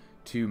want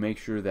to make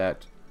sure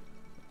that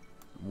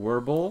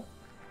WerBell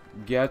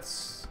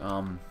gets...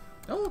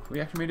 oh,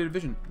 we actually made a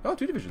division. Oh,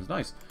 2 divisions.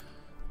 Nice.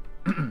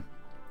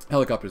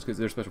 Helicopters, because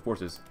they're special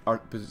forces. Our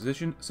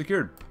position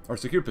secured. Our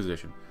secure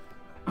position.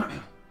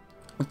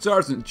 The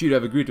Tsars and Cheetah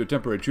have agreed to a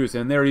temporary truce,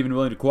 and they're even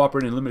willing to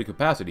cooperate in limited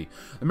capacity.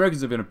 The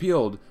Americans have been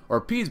appealed or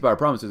appeased by our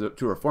promises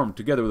to reform,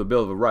 together with a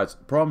Bill of Rights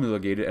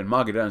promulgated and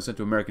Magadan and sent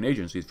to American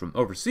agencies from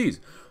overseas.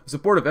 The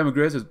support of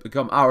emigres has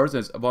become ours,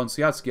 as von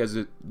Syatsky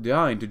has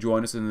deigned to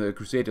join us in the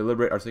crusade to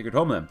liberate our sacred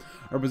homeland.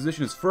 Our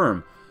position is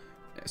firm.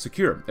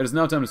 Secure. It is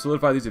now time to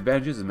solidify these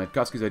advantages as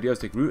Matkovsky's ideas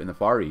take root in the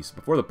Far East.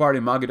 Before the party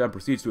Magadan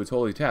proceeds to its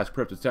holy task,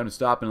 perhaps it's time to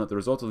stop and let the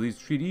results of these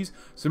treaties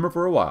simmer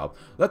for a while.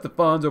 Let the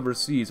funds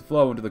overseas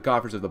flow into the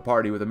coffers of the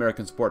party, with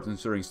American support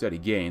ensuring steady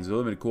gains. The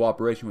limited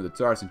cooperation with the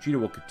Tsars and Cheetah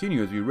will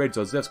continue as we raid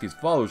Rodzewski's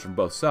followers from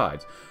both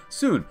sides.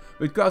 Soon,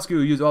 Matkovsky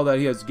will use all that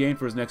he has gained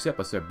for his next step,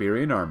 a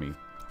Siberian army.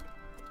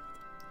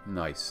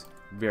 Nice.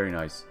 Very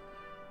nice.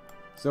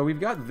 So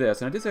we've got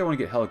this, and I did say I want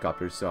to get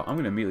helicopters, so I'm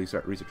going to immediately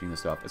start researching this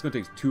stuff. It's going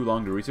to take too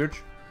long to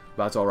research,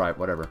 but that's alright,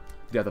 whatever.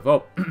 Death of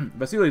Hope.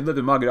 Vasily had lived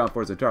in Magadan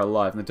for his entire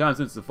life. In the time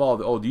since the fall of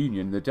the old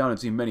Union, the town had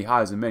seen many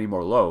highs and many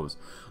more lows.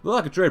 The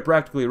lack of trade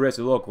practically erased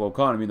the local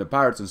economy, and the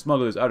pirates and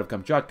smugglers out of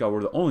Kamchatka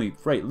were the only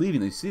freight leaving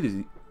the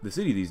city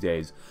these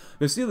days.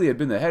 Vasily had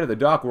been the head of the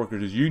dock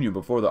workers' union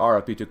before the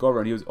RFP took over,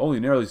 and he was only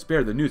narrowly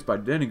spared the noose by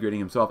denigrating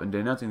himself and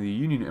denouncing the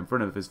union in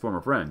front of his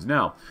former friends.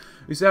 Now,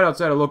 He sat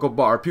outside a local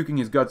bar, puking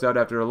his guts out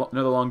after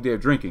another long day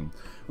of drinking.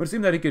 When it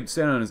seemed that he could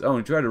stand on his own,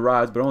 he tried to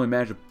rise, but only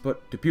managed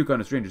to puke on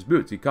a stranger's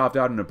boots. He coughed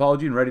out an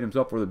apology and readied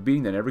himself for the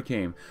beating that never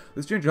came.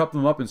 The stranger helped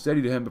him up and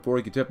steadied him before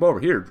he could tip over.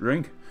 Here,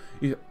 drink.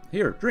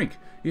 Here, drink.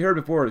 He heard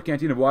before a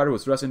canteen of water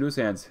was thrust into his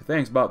hands.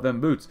 Thanks about them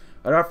boots.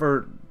 I'd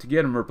offer to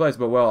get them replaced,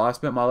 but well, I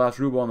spent my last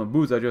ruble on the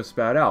boots I just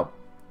spat out.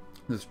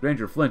 The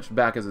stranger flinched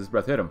back as his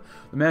breath hit him.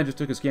 The man just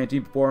took his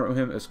canteen before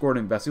him,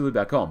 escorting Vasily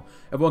back home.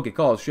 Everyone could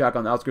call his shack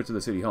on the outskirts of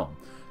the city home.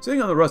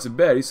 Sitting on the rusted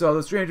bed, he saw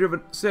the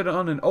stranger sit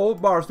on an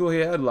old bar stool he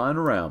had lying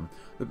around.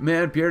 The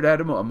man peered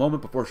at him a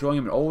moment before showing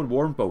him an old,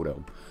 worn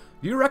photo.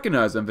 Do you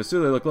recognize them?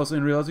 Vasily looked closely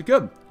and realized he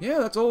could. Yeah,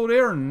 that's old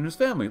Aaron and his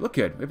family. Look,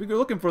 kid, if you're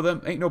looking for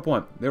them, ain't no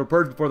point. They were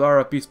purged before the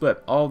RFP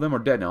split. All of them are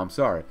dead now, I'm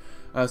sorry.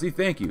 See,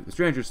 thank you. The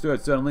stranger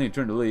stood suddenly and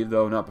turned to leave,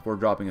 though not before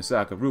dropping a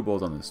sack of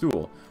rubles on the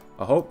stool.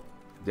 A hope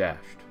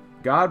dashed.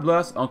 God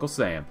bless Uncle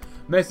Sam.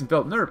 Mason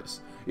felt nervous.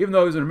 Even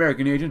though he was an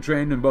American agent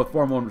trained in both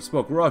formal and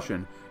spoke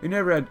Russian, he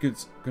never had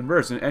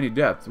conversed in any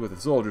depth with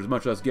the soldiers,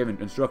 much less given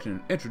instruction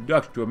and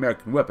introduction to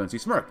American weapons. He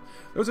smirked.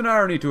 There was an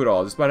irony to it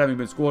all. Despite having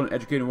been schooled and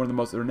educated in one of the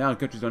most renowned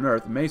countries on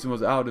earth, Mason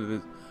was out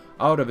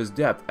of his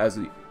depth as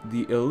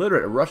the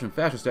illiterate Russian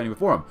fascist standing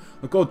before him.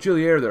 The cold,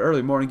 chilly air of the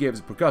early morning gave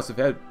his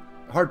percussive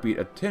heartbeat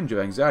a tinge of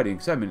anxiety and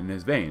excitement in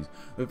his veins.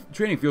 The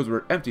training fields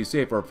were empty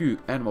save for a few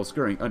animals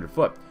scurrying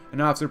underfoot.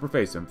 An officer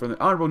prefaced him. From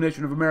the honorable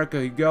nation of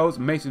America he goes.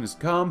 Mason is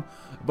come.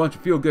 A bunch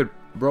of feel-good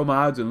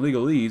bromides and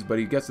legalese, but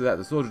he gets to that.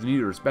 The soldiers need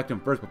to respect him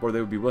first before they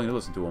would be willing to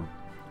listen to him.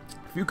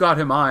 Few caught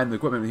him eye in the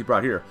equipment he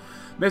brought here.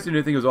 Mason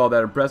didn't think it was all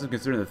that impressive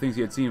considering the things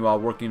he had seen while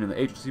working in the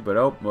agency, but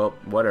oh, well,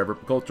 whatever.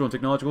 Cultural and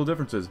technological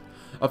differences.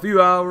 A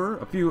few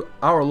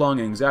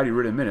hour-long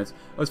anxiety-ridden minutes,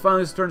 it was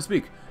finally his turn to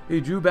speak. He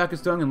drew back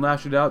his tongue and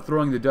lashed it out,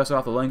 throwing the dust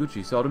off the language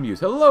he seldom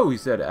used. Hello, he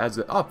said, as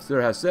the officer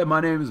has said,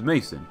 my name is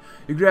Mason.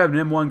 He grabbed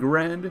an M1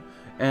 Garand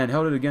and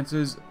held it against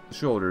his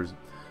shoulders.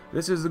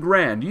 This is the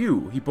Grand.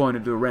 You, he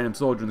pointed to a random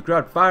soldier in the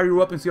crowd. Fire your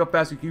weapon and see how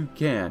fast you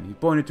can. He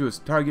pointed to his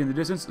target in the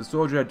distance. The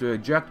soldier had to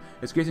eject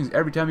his casings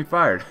every time he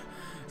fired.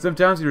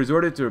 Sometimes he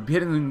resorted to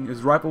hitting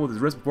his rifle with his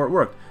wrist before it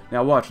worked.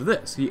 Now watch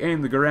this. He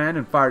aimed the Garand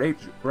and fired 8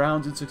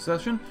 rounds in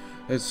succession.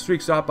 His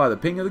streak stopped by the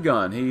ping of the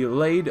gun. He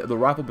laid the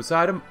rifle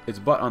beside him, its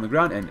butt on the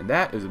ground, and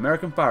that is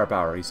American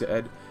firepower, he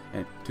said,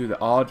 and to the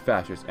awed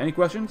fascists. Any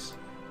questions?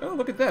 Oh,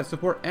 look at that.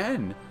 Support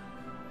N.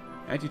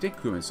 Anti-tank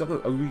equipment. Stuff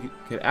that we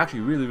could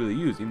actually really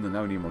use, even though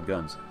now we need more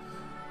guns.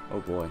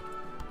 Oh boy.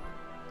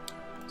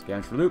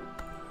 Scavenge for loot.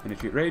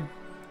 Initiate raid.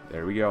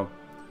 There we go.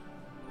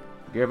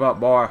 Give up,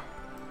 boy.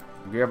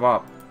 Give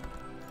up.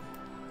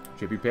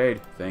 Should be paid.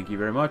 Thank you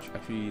very much.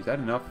 Actually, is that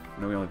enough?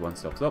 No, we only have one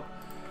stuff up.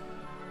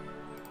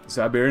 The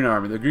Siberian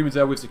Army. The agreements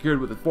that we've secured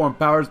with the foreign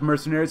powers,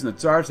 mercenaries, and the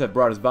Tsars have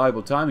brought us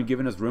valuable time and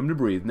given us room to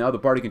breathe. Now the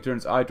party can turn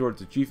its eye towards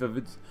the chief of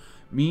its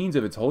means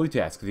of its holy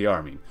task, the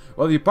army.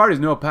 While the party is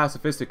no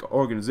pacifistic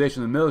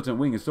organization, the militant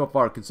wing is so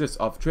far consists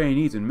of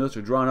trainees and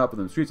militia drawn up in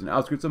the streets and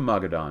outskirts of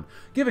Magadan,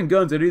 given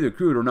guns that are either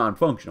crude or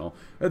non-functional.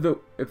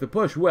 If the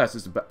push west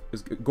is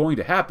going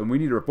to happen, we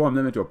need to reform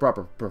them into a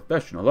proper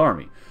professional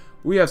army.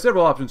 We have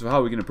several options for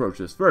how we can approach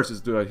this. First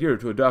is to adhere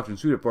to a doctrine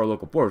suited for our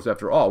local force.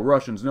 After all,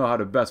 Russians know how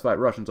to best fight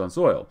Russians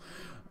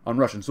on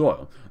Russian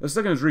soil. The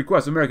second is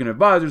request American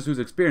advisors whose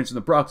experience in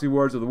the proxy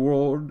wars of the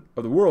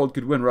world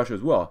could win Russia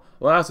as well.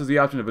 Last is the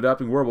option of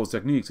adopting WerBell's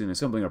techniques in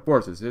assembling our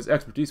forces. His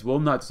expertise will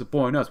not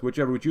disappoint us.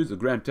 Whichever we choose, the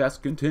grand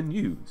task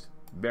continues.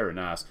 Very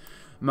nice.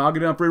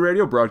 Magadan Free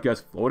Radio,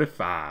 broadcast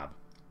 45.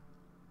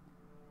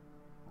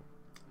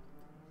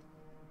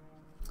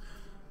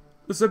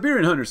 The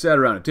Siberian hunters sat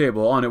around a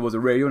table. On it was a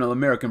radio and an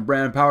American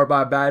brand powered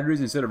by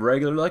batteries instead of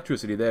regular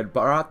electricity. They had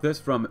bought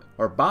this from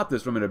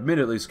an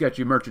admittedly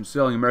sketchy merchant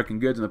selling American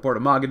goods in the port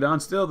of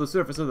Magadan. Still, the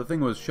surface of the thing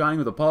was shining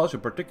with a polish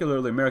of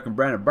particularly American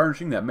branded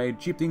burnishing that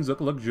made cheap things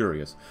look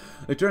luxurious.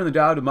 They turned the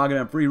dial to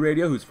Magadan Free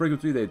Radio, whose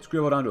frequency they had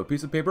scribbled onto a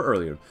piece of paper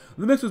earlier.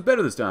 The mix was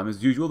better this time.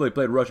 As usual, they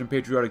played Russian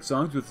patriotic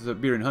songs with the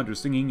Siberian hunters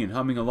singing and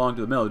humming along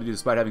to the melody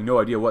despite having no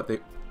idea what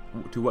the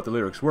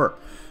lyrics were.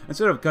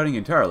 Instead of cutting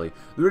entirely,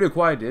 the radio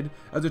quieted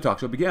as the talk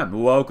show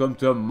began. Welcome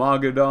to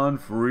Magadan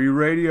Free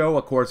Radio,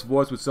 a coarse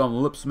voice with some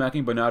lip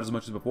smacking but not as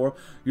much as before.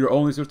 Your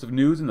only source of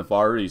news in the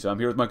Far East. I'm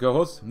here with my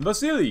co-host,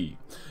 Vasily.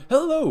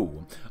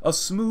 Hello! A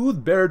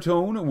smooth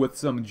baritone with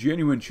some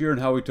genuine cheer in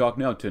how we talk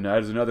now.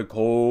 Tonight is another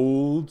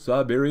cold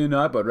Siberian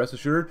night, but rest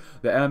assured,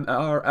 the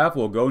MRF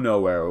will go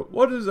nowhere.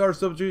 What is our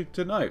subject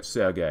tonight,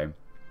 Sergey?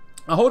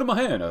 I hold in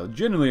my hand a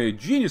genuinely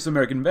genius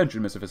American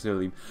invention, Mr.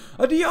 Vasily.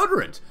 A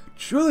deodorant!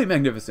 Truly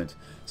magnificent.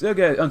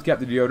 Sergey uncapped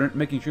the deodorant,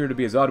 making sure to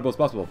be as audible as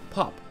possible.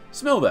 Pop.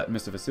 Smell that,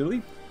 Mr.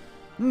 Vasily.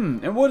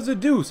 And what does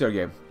it do,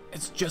 Sergey?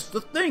 It's just the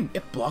thing.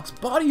 It blocks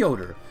body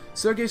odor.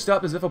 Sergey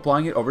stopped as if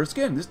applying it over his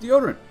skin. This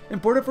deodorant,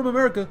 imported from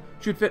America,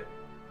 should fit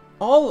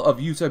all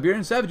of you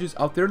Siberian savages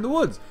out there in the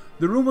woods.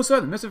 The room was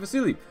silent. Mr.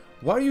 Vasily,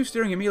 why are you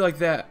staring at me like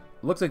that?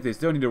 Looks like they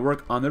still need to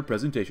work on their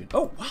presentation.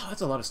 Oh, wow,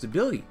 that's a lot of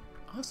stability.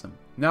 Awesome.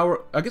 Now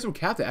I guess we're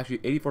capped at actually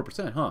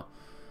 84%, huh?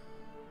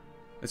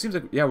 It seems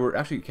like, yeah, we're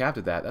actually capped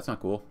at that. That's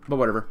not cool. But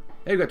whatever.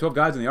 Hey, we've got 12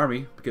 guys in the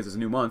army because it's a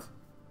new month.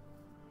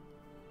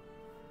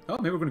 Oh,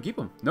 maybe we're going to keep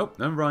them. Nope,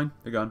 never mind.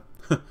 They're gone.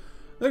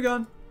 They're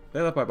gone.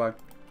 They left bye-bye.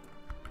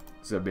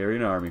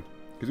 Siberian army.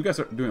 Because we got to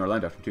start doing our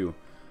land doctrine, too.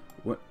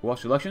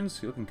 Welsh elections?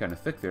 You're looking kind of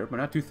thick there, but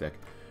not too thick.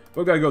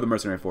 But we got to go with the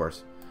mercenary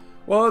force.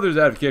 While others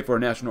advocate for a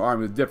national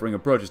army with differing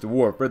approaches to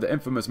warfare, the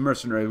infamous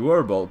mercenary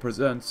WerBell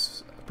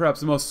presents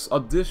perhaps the most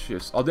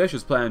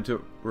audacious plan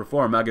to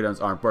reform Magadan's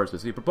armed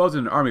forces. He proposes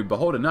an army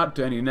beholden not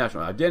to any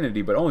national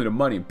identity, but only to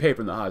money and pay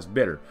from the highest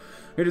bidder.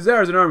 He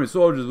desires an army of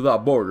soldiers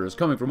without borders,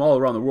 coming from all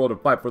around the world to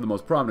fight for the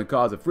most prominent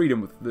cause of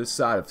freedom with this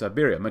side of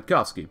Siberia,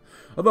 Matkovsky.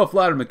 Although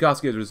flattered,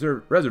 Matkovsky has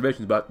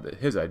reservations about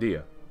his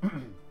idea.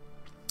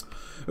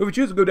 If we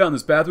choose to go down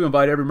this path, we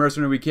invite every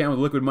mercenary we can with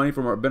liquid money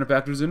from our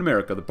benefactors in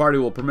America. The party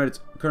will permit its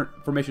current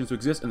formations to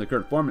exist in the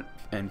current form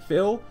and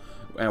fill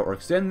or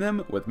extend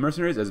them with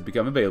mercenaries as it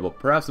become available.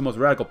 Perhaps the most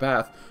radical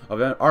path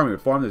of army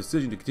reform, the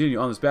decision to continue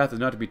on this path is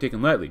not to be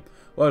taken lightly.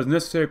 While it is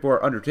necessary for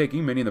our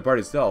undertaking, many in the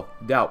party itself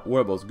doubt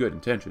WerBell's good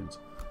intentions.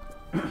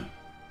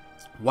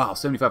 Wow,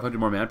 7,500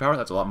 more manpower?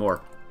 That's a lot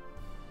more.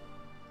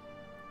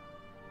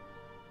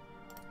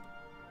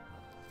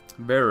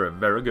 Very,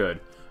 very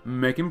good.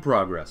 Making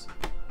progress.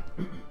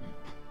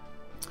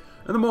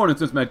 In the morning,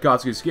 since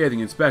Matkovsky's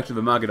scathing inspection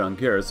of the Magadan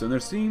garrison,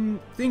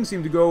 things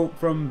seem to go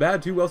from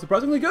bad to, well,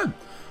 surprisingly good.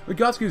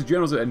 Matkovsky's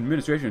generals and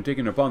administration had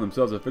taken it upon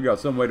themselves to figure out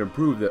some way to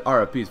improve the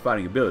RFP's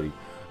fighting ability.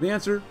 The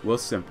answer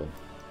was simple.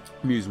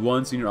 Mused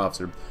one senior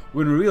officer.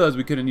 When we realized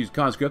we couldn't use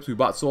conscripts, we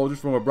bought soldiers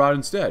from abroad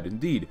instead.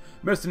 Indeed,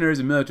 mercenaries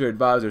and military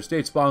advisors,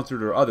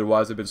 state-sponsored or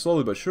otherwise, have been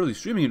slowly but surely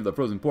streaming into the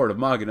frozen port of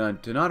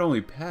Magadan to not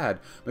only pad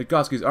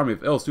Matkovsky's army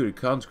of ill-suited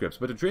conscripts,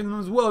 but to train them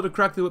as well to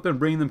crack the whip and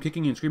bring them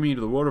kicking and screaming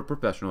into the world of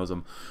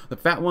professionalism. The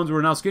fat ones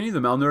were now skinny, the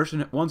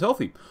malnourished ones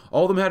healthy.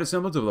 All of them had a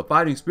semblance of the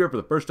fighting spirit for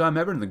the first time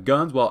ever, and the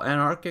guns, while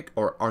anarchic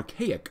or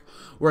archaic,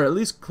 were at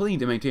least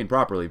cleaned and maintained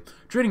properly.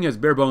 Training as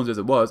bare bones as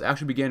it was,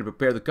 actually began to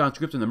prepare the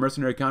conscripts and the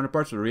mercenary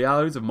counterparts for the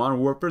realities of modern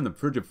warfare in the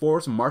frigid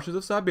forests and marshes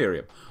of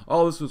Siberia.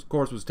 All this, of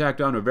course, was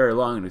tacked on to a very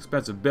long and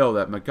expensive bill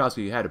that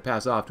Matkovsky had to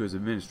pass off to his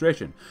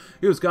administration.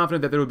 He was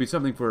confident that there would be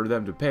something for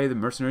them to pay the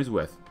mercenaries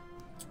with.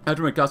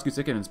 After Matkovsky's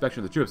second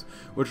inspection of the troops,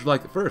 which,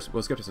 like the first,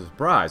 was kept as a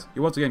surprise, he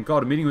once again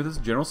called a meeting with his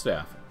general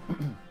staff.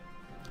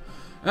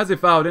 As they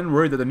filed in,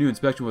 worried that the new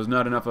inspection was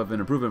not enough of an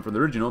improvement from the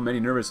original, many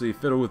nervously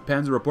fiddled with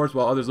pens and reports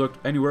while others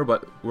looked anywhere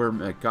but where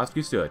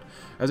Matkovsky stood.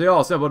 as they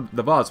all assembled,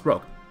 the boss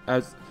spoke.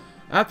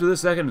 After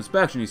this second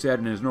inspection, he said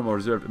in his normal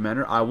reserved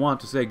manner, I want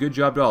to say good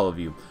job to all of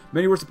you.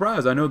 Many were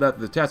surprised. I know that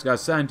the task I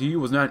assigned to you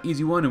was not an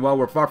easy one, and while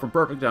we're far from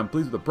perfect, I'm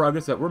pleased with the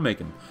progress that we're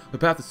making. The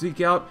path to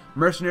seek out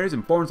mercenaries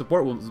and foreign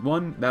support was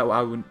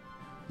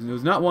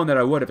not one that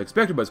I would have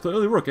expected, but it's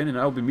clearly working, and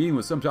I will be meeting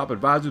with some top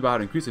advisors about how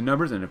to increase the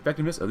numbers and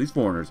effectiveness of these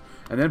foreigners.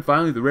 And then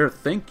finally, the rare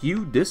thank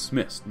you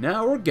dismissed.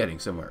 Now we're getting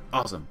somewhere.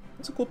 Awesome.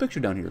 That's a cool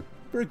picture down here.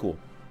 Very cool.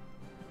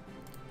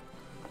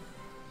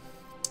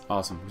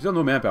 Awesome. We still have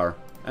no manpower.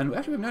 And we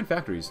actually have 9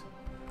 factories.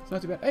 It's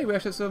not too bad. Hey, we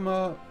actually have some,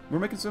 we're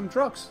making some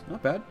trucks.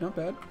 Not bad, not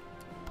bad.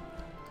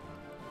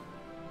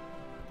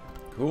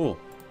 Cool.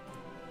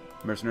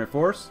 Mercenary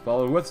force,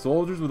 followed with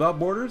soldiers without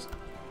borders.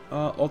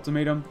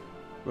 Ultimatum.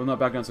 Will not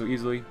back down so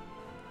easily.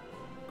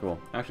 Cool.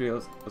 Actually,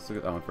 let's look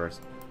at that one first.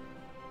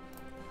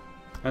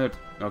 And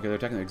okay, they're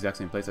attacking the exact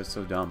same place. That's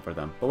so dumb for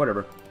them. But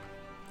whatever.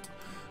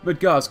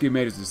 Matkovsky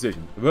made his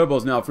decision. The WerBell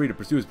is now free to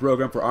pursue his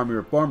program for army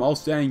reform. All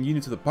standing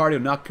units of the party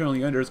not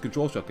currently under his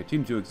control shall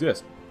continue to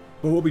exist,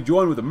 but will be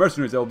joined with the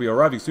mercenaries that will be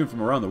arriving soon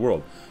from around the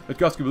world.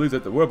 Matkovsky believes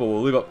that the WerBell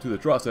will live up to the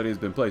trust that has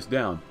been placed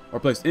in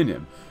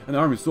him, and the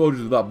army of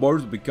soldiers without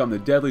borders will become the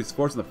deadliest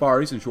force in the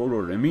Far East in short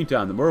order. In the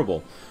meantime, the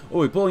WerBell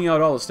will be pulling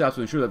out all the steps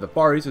to ensure that the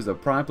Far East is a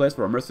prime place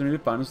for a mercenary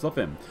to find himself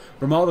in.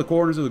 From all the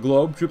corners of the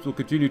globe, troops will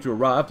continue to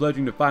arrive,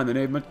 pledging to find the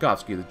name of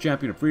Matkovsky, the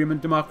champion of freedom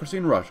and democracy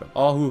in Russia.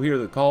 All who hear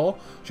the call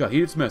shall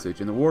heed its message,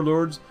 and the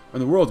world's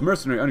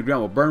mercenary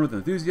underground will burn with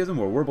enthusiasm,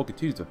 while WerBell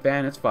continues to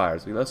fan its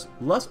fires.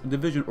 Less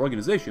division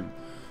organization,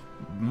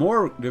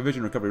 more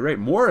division recovery rate,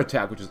 more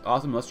attack, which is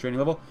awesome, less training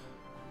level.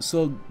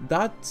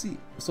 Soldati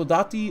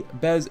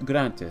bez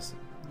granites.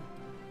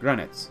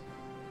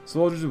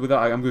 Soldiers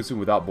without, I'm going to assume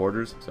without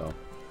borders, so.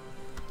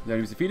 The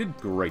enemy's defeated?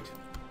 Great.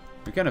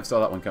 We kind of saw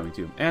that one coming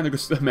too. And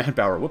there's the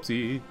manpower,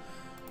 whoopsie.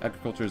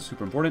 Agriculture is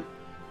super important.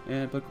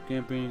 And political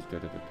campaigns.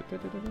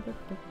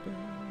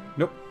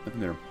 Nope,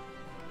 nothing there.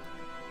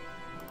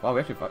 Wow, we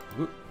actually fought.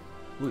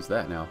 Who is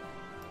that now?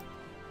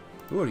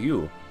 Who are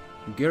you?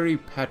 Gary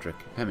Patrick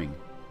Hemming.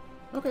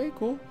 Okay,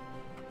 cool.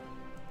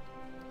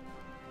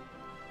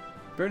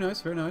 Very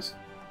nice, very nice.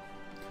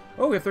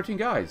 Oh, we have 13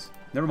 guys.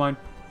 Never mind.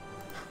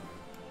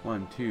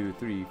 1, 2,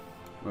 3.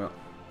 Well,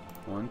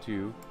 1,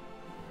 2,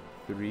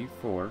 3,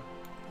 4.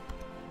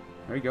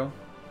 There you go.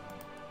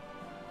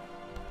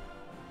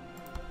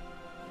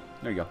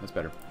 There you go. That's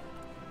better.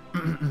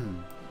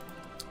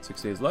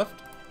 6 days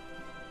left.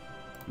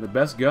 The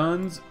best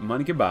guns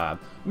money can buy.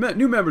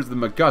 New members of the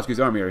Matkovsky's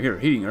army are here,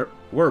 heeding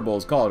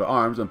WerBell's call to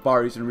arms on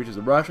far eastern reaches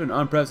of Russia. An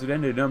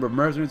unprecedented number of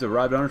mercenaries have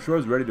arrived on our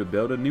shores ready to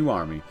build a new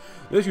army.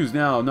 The issue is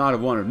now not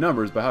of one of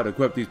numbers, but how to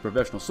equip these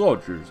professional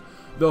soldiers.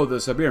 Though the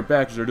Siberian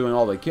factions are doing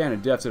all they can, a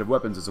deficit of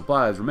weapons and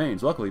supplies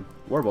remains. Luckily,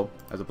 WerBell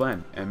has a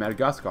plan, and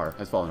Madagascar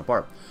has fallen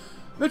apart.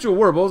 Mitchell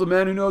WerBell is a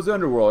man who knows the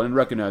underworld and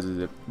recognizes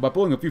it. By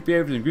pulling a few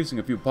favors and greasing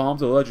a few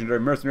palms, the legendary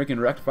mercenary can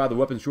rectify the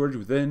weapons shortage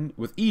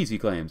with ease, he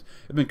claims.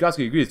 If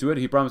Matkovsky agrees to it,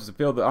 he promises to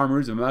fill the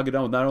armories of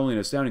Magadan with not only an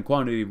astounding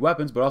quantity of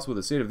weapons, but also with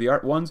the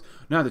state-of-the-art ones,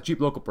 not the cheap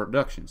local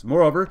productions.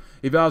 Moreover,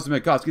 he vows to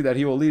Matkovsky that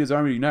he will lead his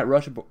army to unite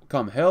Russia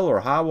come hell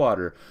or high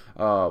water.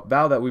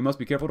 Vow that we must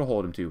be careful to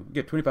hold him to.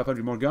 Get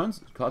 2,500 more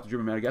guns. Caught to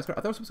German Madagascar. I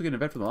thought I was supposed to get an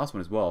event for the last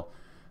one as well.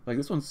 Like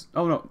this one's...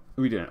 Oh no,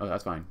 we didn't. Oh,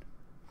 that's fine.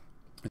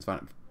 It's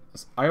fine.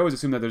 I always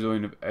assume that there's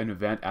an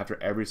event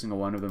after every single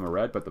one of them are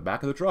read, but the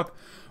back of the truck.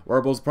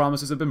 WerBell's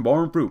promises have been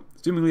borne fruit.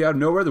 Seemingly out of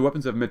nowhere, the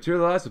weapons have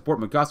materialized to support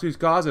Matkovsky's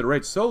cause at a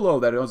rate so low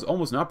that it was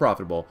almost not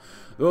profitable.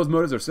 Though his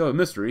motives are still a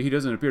mystery, he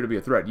doesn't appear to be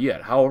a threat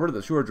yet. However,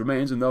 the shortage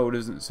remains, and though it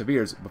isn't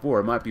severe as before,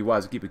 it might be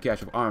wise to keep a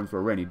cache of arms for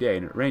a rainy day,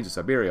 and it rains in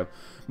Siberia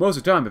most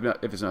of the time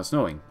if it's not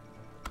snowing.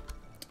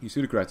 You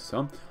see the crisis,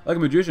 huh? Like a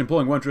magician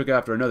pulling one trick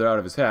after another out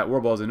of his hat,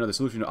 WerBell has another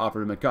solution to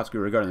offer to Matkovsky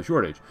regarding the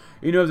shortage.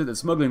 He knows that the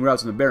smuggling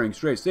routes in the Bering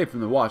Strait safe from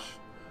the watch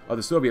of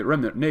the Soviet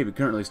remnant navy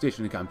currently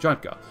stationed in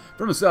Kamchatka.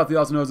 From the south, he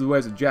also knows the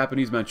ways of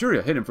Japanese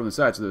Manchuria, hidden from the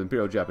sights of the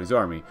Imperial Japanese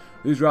Army.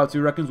 These routes, he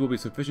reckons, will be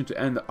sufficient to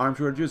end the armed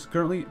shortages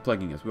currently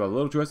plaguing us. We have a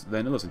little choice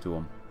than to listen to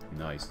him.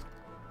 Nice.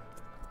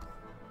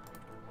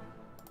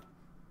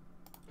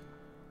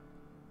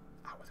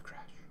 Out with a crash.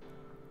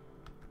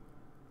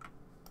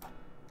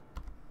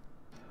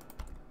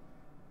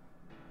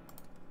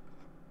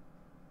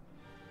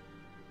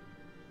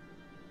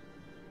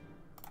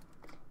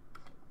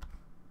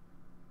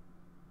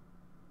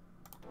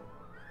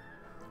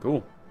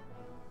 Cool.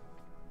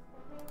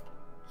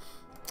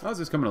 How's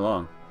this coming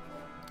along?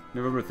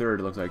 November 3rd,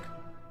 it looks like.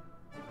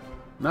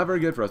 Not very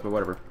good for us, but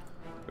whatever.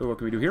 Ooh, what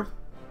can we do here?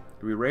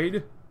 Do we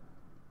raid?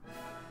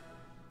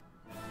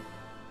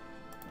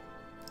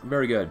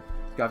 Very good.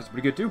 Coffee's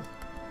pretty good, too.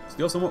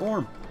 Still somewhat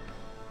warm.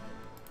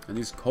 And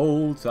these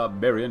cold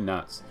Siberian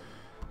nights.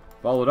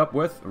 Followed up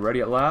with, ready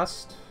at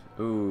last.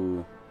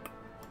 Ooh.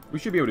 We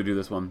should be able to do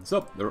this one.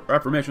 So, the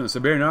reformation of the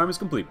Siberian army is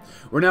complete.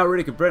 We're now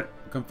ready to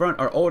confront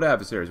our old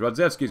adversaries.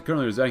 Radzevsky is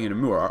currently residing in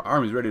Amur. Our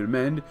army is ready to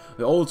mend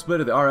the old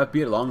split of the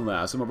RFP at long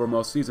last. Some of our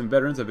most seasoned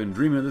veterans have been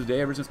dreaming of this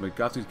day ever since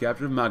Matkovsky's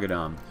capture of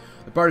Magadan.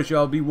 The party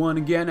shall be one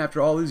again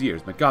after all these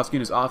years. Matkovsky and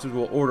his officers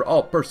will order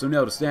all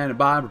personnel to stand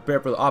by and prepare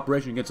for the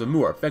operation against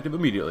Amur, effective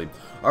immediately.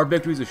 Our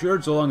victory is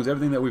assured so long as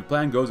everything that we've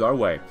planned goes our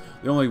way.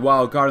 The only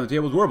wild card on the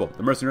table is WerBell,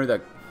 the mercenary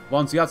that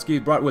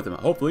Vonsiatsky brought with him.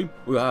 Hopefully,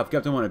 we will have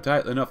kept him on a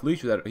tight enough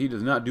leash that he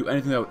does not do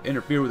anything that would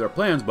interfere with our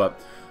plans,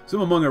 but some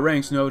among our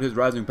ranks note his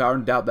rising power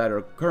and doubt that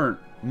our current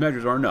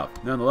measures are enough.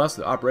 Nonetheless,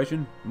 the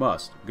operation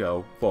must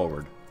go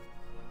forward.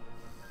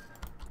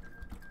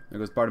 There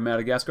goes part of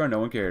Madagascar, no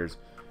one cares.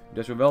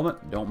 Industrial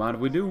development, don't mind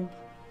if we do.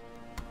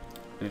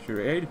 Initial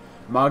aid.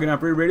 Magadan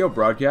Free Radio,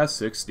 broadcast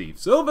 60.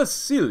 So,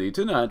 Vasily,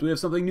 tonight we have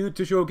something new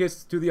to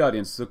showcase to the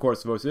audience. Of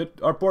course, Vosit.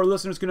 Our poor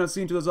listeners cannot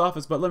see into this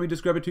office, but let me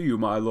describe it to you,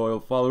 my loyal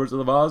followers of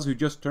the Vaz who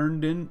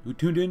tuned in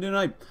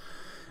tonight.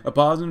 A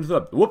pause and a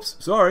thud. Whoops,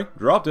 sorry,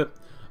 dropped it.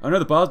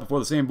 Another pause before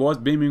the same voice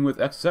beaming with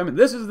excitement.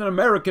 This is an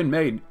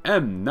American-made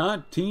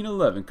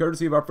M1911,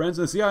 courtesy of our friends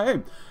in the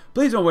CIA.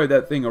 Please don't wave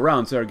that thing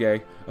around,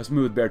 Sergei, a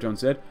smooth baritone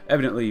said.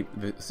 Evidently,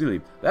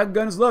 Vasily, that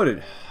gun is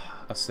loaded.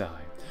 A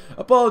sigh.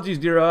 Apologies,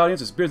 dear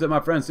audience. It appears that my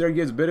friend Sergei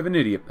is a bit of an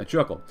idiot. A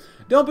chuckle.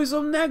 Don't be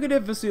so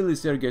negative, Vasily,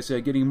 Sergei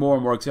said, getting more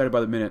and more excited by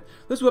the minute.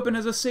 This weapon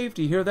has a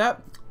safety. Hear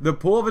that? The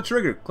pull of a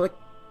trigger. Click,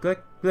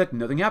 click, click.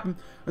 Nothing happened.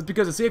 That's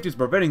because the safety is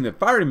preventing the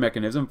firing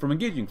mechanism from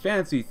engaging.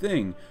 Fancy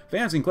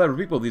and clever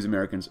people, these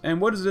Americans.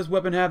 And what does this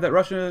weapon have that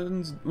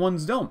Russian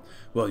ones don't?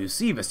 Well, you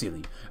see,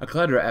 Vasily. A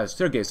clatter as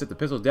Sergei set the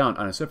pistol down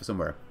on a surface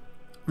somewhere.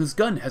 This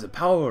gun has the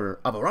power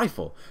of a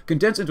rifle,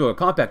 condensed into a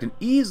compact and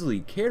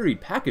easily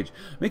carried package,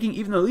 making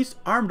even the least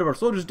armed of our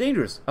soldiers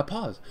dangerous. A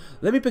pause.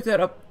 Let me pick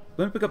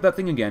up that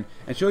thing again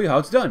and show you how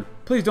it's done.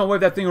 Please don't wave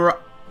that thing around.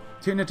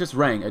 Tinnitus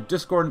rang, a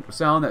discordant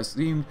sound that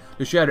seemed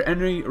to shatter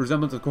any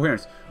resemblance of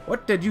coherence.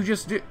 What did you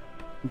just do?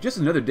 Just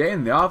another day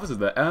in the office of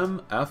the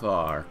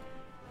MFR.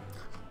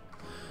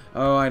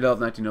 Oh, I love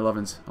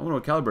 1911s. I wonder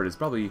what caliber it is.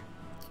 Probably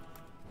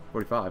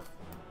 45.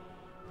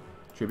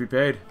 Should be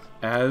paid.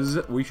 As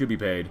we should be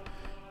paid.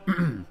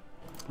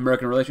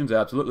 American relations,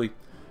 absolutely.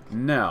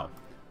 Now,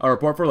 our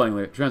report for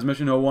Langley.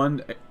 Transmission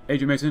 01,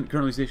 Agent Mason,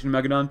 currently stationed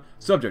in Magadan.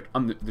 Subject,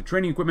 on the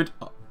training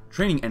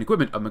and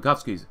equipment of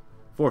Matkovsky's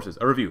forces.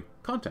 A review.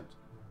 Content.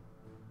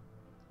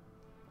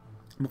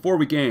 Before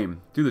we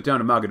came to the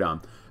town of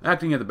Magadan,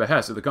 acting at the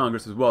behest of the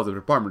Congress as well as the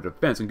Department of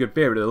Defense in good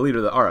favor to the leader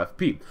of the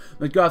RFP,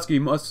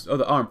 Matkovsky, most of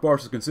the armed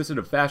forces consisted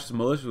of fascist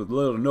militias with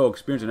little to no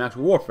experience in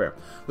actual warfare.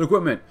 Their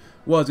equipment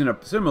was in a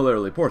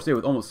similarly poor state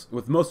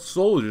with most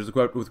soldiers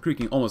equipped with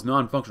creaking, almost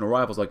non-functional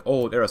rifles like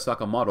old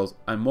Arasaka models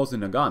and mostly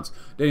Nagants,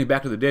 dating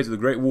back to the days of the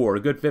Great War,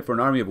 a good fit for an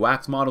army of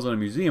wax models in a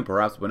museum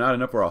perhaps, but not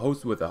enough for a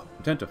host with a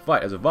intent to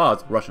fight, as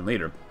Avad's Russian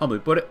leader humbly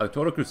put it, a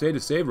total crusade to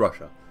save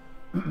Russia.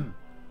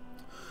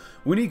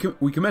 We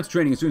commenced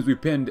training as soon as we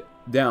pinned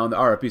down the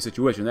RFP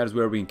situation. That is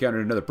where we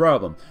encountered another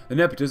problem. The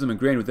nepotism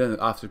ingrained within the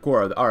officer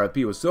corps of the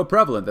RFP was so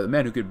prevalent that the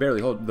men who could barely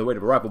hold the weight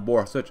of a rifle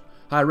bore such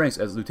high ranks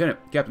as lieutenant,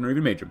 captain, or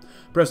even major.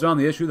 Pressed on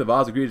the issue, the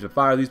Vaz agreed to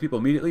fire these people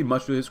immediately,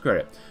 much to his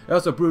credit. He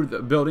also approved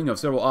the building of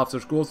several officer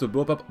schools to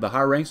build up the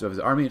high ranks of his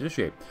army into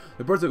shape.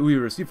 The reports that we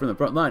received from the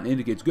front line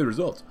indicates good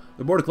results.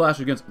 The border clash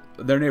against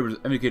their neighbors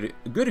indicated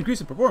a good increase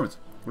in performance,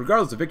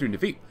 regardless of victory and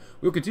defeat.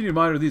 We will continue to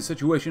monitor the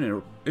situation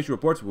and issue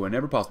reports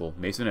whenever possible.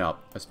 Mason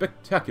out. A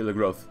spectacular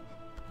growth.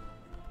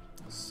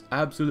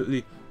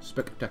 Absolutely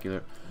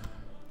spectacular.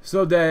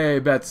 So they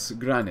bets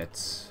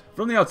granite.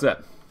 From the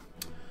outset,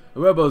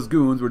 WerBell's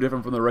goons were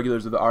different from the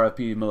regulars of the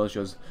RFP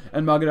militias.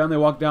 In Magadan, they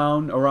walked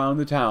down around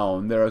the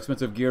town, their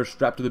expensive gear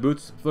strapped to the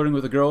boots, flirting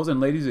with the girls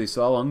and ladies they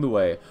saw along the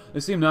way. They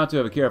seemed not to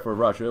have a care for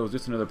Russia. It was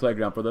just another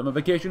playground for them, a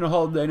vacation, a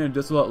holiday, and a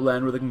desolate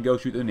land where they can go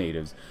shoot the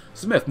natives.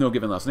 Smith, no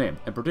given last name,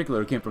 in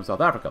particular, came from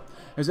South Africa.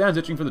 His hands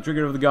itching for the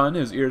trigger of the gun,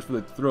 his ears for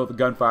the thrill of the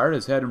gunfire,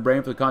 his head and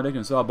brain for the conduct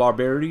and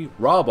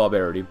raw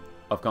barbarity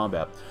of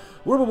combat.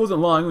 WerBell wasn't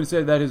lying when he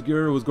said that his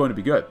gear was going to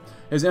be good.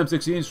 His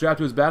M16 strapped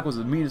to his back was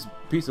the meanest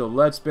piece of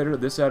lead spitter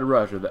this side of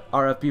Russia. The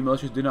RFP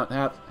militias did not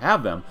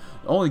have them,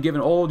 only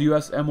given old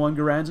US M1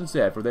 Garands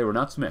instead, for they were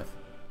not Smith.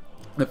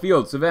 The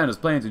fields, savannas,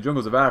 plains, and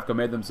jungles of Africa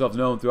made themselves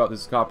known throughout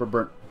this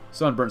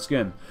sunburnt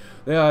skin.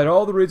 They had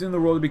all the reason in the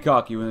world to be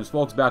cocky. When his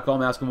folks back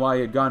home asked him why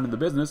he had gone into the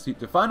business,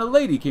 to find a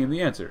lady came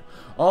the answer.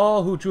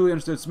 All who truly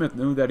understood Smith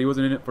knew that he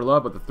wasn't in it for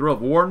love, but the thrill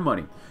of war and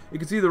money. You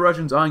could see the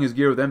Russians eyeing his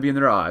gear with envy in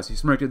their eyes. He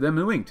smirked at them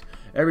and winked.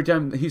 Every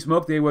time he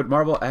smoked, they would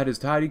marvel at his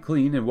tidy,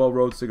 clean, and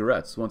well-rolled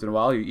cigarettes. Once in a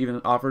while, he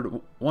even offered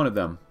one of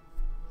them.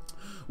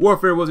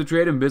 Warfare was a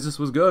trade and business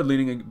was good.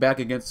 Leaning back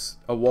against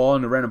a wall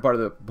in a random part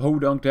of the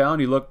podunk town,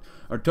 he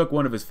took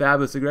one of his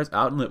fabulous cigarettes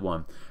out and lit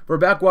one. For a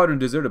backwater and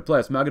deserted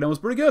place, Magadan was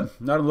pretty good.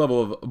 Not on the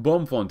level of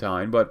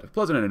Bloemfontein, but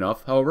pleasant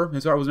enough. However,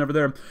 his heart was never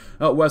there.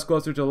 Out west,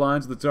 closer to the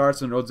lines of the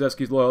Tsars and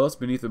Odzetsky's loyalists,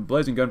 beneath the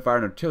blazing gunfire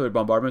and artillery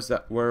bombardments,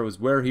 was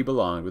where he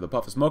belonged. With a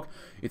puff of smoke,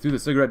 he threw the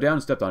cigarette down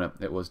and stepped on it.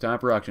 It was time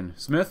for action.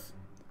 Smith,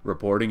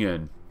 reporting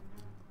in.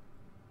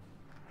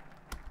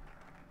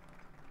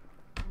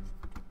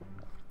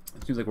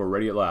 Seems like we're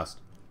ready at last.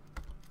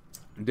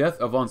 Death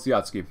of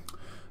Vonsiatsky.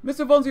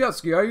 Mr.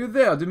 Vonsiatsky, are you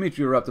there?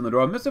 Dmitri rapped on the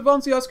door. Mr.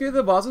 Vonsiatsky,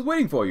 the boss is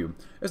waiting for you.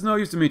 It's no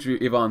use,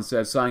 Dmitri, Ivan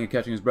said, sighing and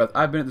catching his breath.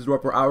 I've been at this door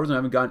for hours and I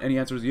haven't gotten any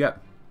answers yet.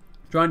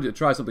 Trying to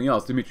try something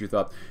else, Dmitri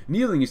thought.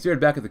 Kneeling, he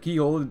stared back at the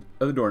keyhole of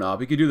the doorknob.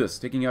 He could do this.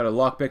 Taking out a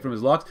lockpick from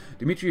his locks,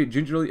 Dmitri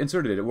gingerly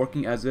inserted it,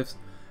 working as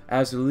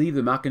to leave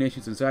the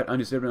machinations inside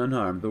undisturbed and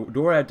unharmed. The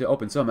door had to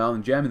open somehow,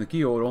 and jamming the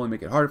keyhole would only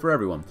make it harder for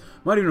everyone.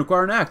 Might even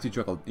require an axe, he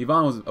chuckled.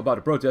 Ivan was about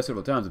to protest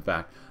several times, in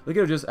fact. They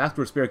could have just asked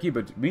for a spare key,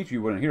 but Dmitri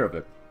wouldn't hear of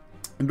it.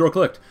 The door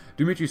clicked.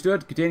 Dmitri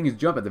stood, containing his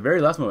jump at the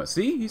very last moment.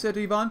 See? He said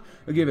to Ivan,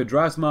 who gave a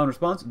dry smile in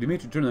response.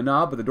 Dmitri turned the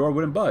knob, but the door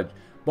wouldn't budge.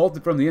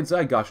 Bolted from the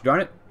inside, gosh darn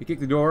it. He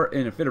kicked the door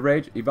in a fit of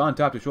rage. Ivan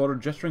tapped his shoulder,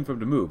 gesturing for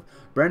him to move.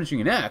 Brandishing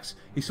an axe,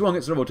 he swung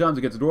it several times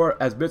against the door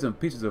as bits and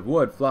pieces of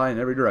wood fly in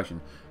every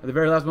direction. At the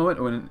very last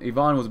moment, when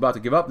Ivan was about to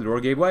give up, the door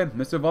gave way.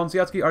 Mr.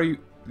 Vonsiatsky, are you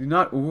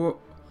not...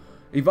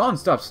 Ivan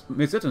stopped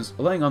mid-sentence,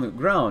 laying on the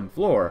ground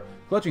floor.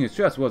 Clutching his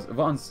chest was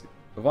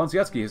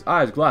Vonsiatsky, his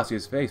eyes glassy,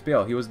 his face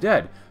pale. He was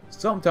dead.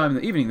 Sometime in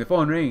the evening, the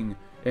phone rang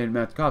in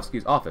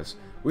Matkovsky's office.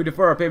 We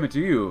defer our payment to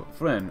you,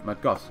 friend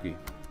Matkovsky.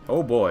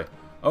 Oh boy.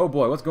 Oh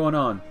boy, what's going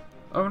on?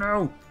 Oh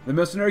no! The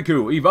mercenary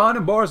coup. Ivan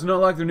and Boris did not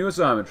like their new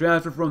assignment.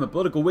 Transferred from the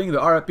political wing of the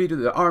RFP to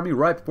the army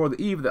right before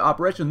the eve of the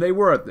operation, they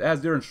were,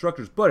 as their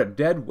instructors put it,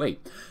 dead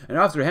weight. An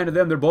officer handed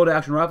them their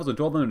bolt-action rifles and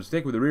told them to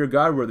stick with the rear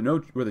guard where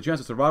the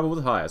chance of survival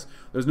was highest.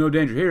 There's no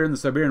danger here, and the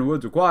Siberian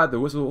woods are quiet,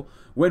 the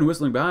wind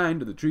whistling between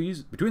the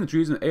trees,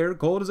 and the air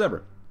cold as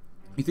ever.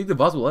 You think the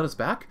boss will let us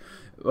back?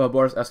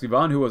 Boris asked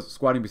Ivan, who was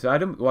squatting beside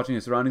him, watching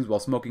his surroundings while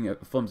smoking a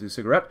flimsy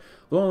cigarette.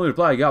 The only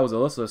reply he got was a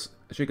listless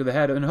shake of the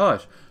head and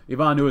hush.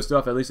 Ivan knew his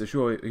stuff, at least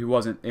assured he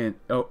wasn't in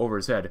over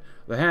his head.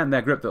 The hand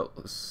that gripped the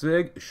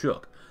cig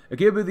shook. It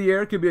could be the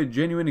air, it could be a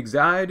genuine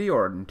anxiety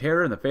or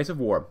terror in the face of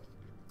war.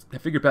 A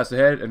figure passed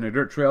ahead, and the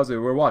dirt trails they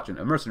were watching.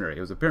 A mercenary.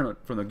 It was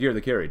apparent from the gear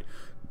they carried.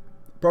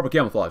 Proper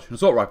camouflage, an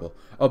assault rifle,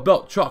 a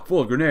belt chock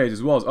full of grenades,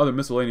 as well as other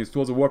miscellaneous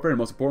tools of warfare, and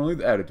most importantly,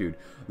 the attitude.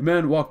 The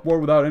man walked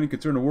forward without any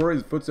concern or worry,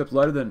 his footsteps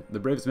lighter than the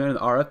bravest man in the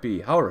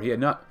RFP. However, he had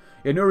no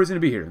reason to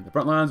be here. The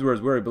front lines were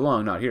where he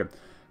belonged, not here.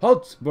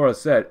 Halt, Boris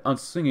said,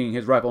 unslinging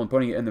his rifle and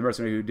pointing it at the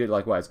mercenary, who did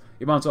likewise.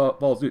 Ivan saw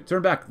Paul's suit.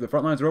 Turn back, the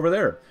front lines are over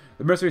there.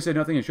 The mercenary said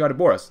nothing and shot at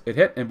Boris. It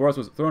hit, and Boris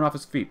was thrown off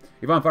his feet.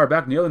 Ivan fired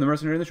back, nailing the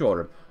mercenary in the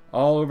shoulder.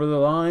 all over the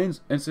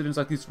lines. Incidents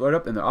like these flared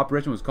up, and the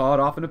operation was called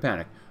off in a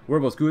panic.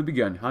 WerBell's coup had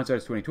begun. Hindsight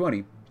is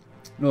 2020.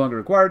 No longer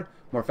required.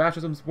 More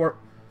fascism support.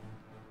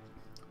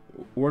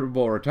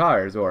 WerBell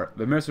retires, or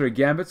the mercenary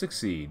gambit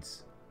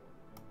succeeds.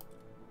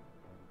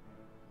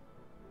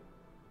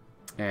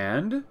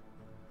 And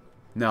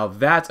now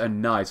that's a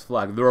nice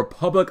flag. The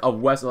Republic of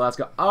West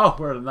Alaska. Oh,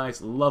 we're a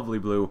nice, lovely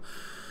blue.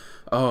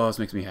 Oh, this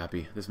makes me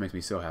happy. This makes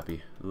me so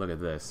happy. Look at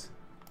this.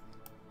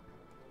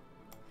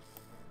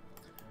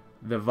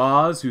 The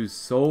vase who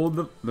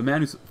sold the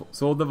man who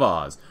sold the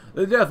vase.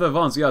 The death of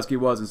von Swagbucks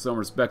was in some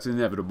respects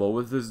inevitable.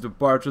 With his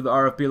departure, the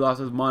RFP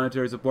lost his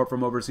monetary support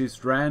from overseas,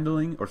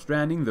 stranding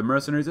the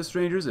mercenaries as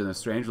strangers in a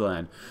strange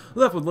land.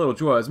 Left with little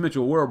choice,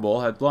 Mitchell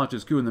WerBell had launched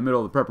his coup in the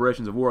middle of the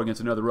preparations of war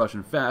against another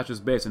Russian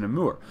fascist base in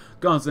Amur,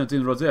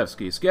 Konstantin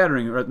Rodzewski,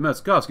 scattering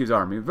Matkovsky's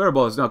army.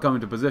 WerBell is now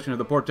coming to position at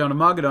the port town of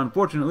Magadan.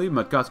 Fortunately,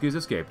 Matkovsky has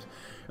escaped.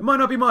 It might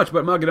not be much,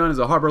 but Magadan is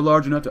a harbor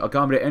large enough to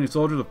accommodate any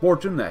soldiers of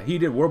fortune that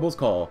heeded WerBell's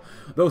call.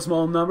 Though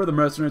small in number, the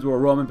mercenaries will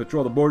roam and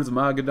patrol the borders of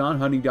Magadan,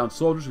 hunting down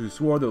soldiers who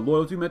swore their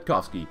loyalty to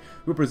Matkovsky.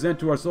 We present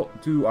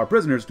to our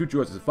prisoners two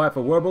choices: fight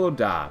for WerBell or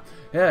die.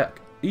 Heck,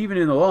 even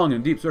in the long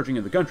and deep searching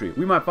of the country,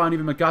 we might find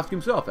even Matkovsky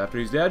himself. After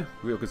he's dead,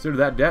 we will consider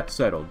that debt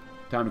settled.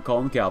 Time to call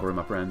in the cavalry,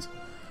 my friends.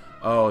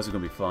 Oh, this is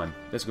going to be fun.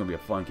 This is going to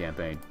be a fun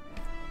campaign.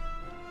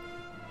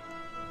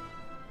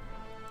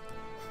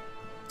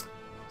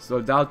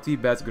 Soldati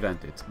best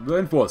granted. The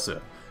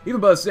Enforcer. Even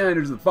by the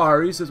standards of the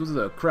Far East, this was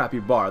a crappy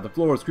bar. The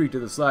floors creaked to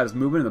the slightest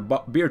movement, and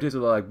the beer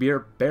tasted like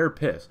bare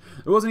piss.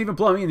 There wasn't even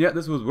plumbing, and yet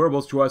this was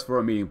WerBell's choice for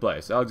a meeting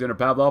place. Alexander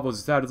Pavlov was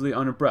decidedly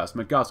unimpressed.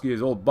 Matkovsky,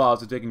 his old boss,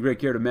 had taken great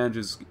care to manage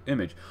his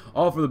image,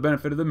 all for the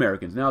benefit of the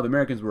Americans. Now the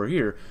Americans were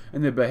here,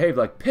 and they behaved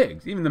like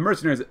pigs. Even the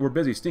mercenaries were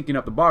busy stinking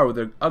up the bar with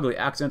their ugly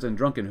accents and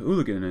drunken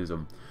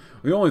hooliganism.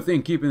 The only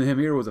thing keeping him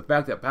here was the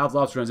fact that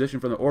Pavlov's transition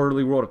from the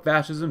orderly world of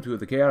fascism to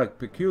the chaotic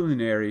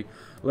pecuniary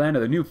land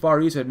of the new Far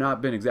East had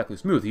not been exactly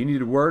smooth. He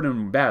needed word,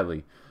 and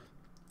badly.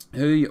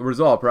 He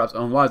resolved, perhaps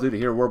unwisely, to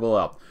hear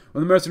WerBell out.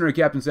 When the mercenary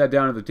captain sat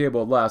down at the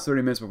table at last,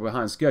 30 minutes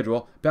behind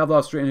schedule,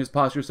 Pavlov straightened his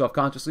posture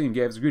self-consciously and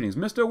gave his greetings.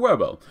 Mr.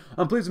 WerBell,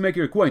 I'm pleased to make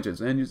your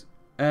acquaintance, and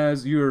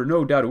as you're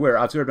no doubt aware,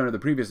 I've served under the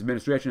previous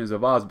administration as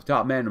Zavaz's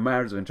top man in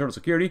matters of internal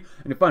security,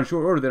 and to find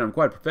short order that I'm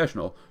quite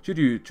professional, should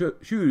you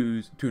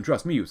choose to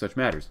entrust me with such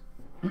matters.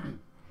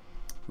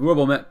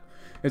 WerBell met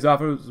his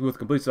offers with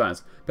complete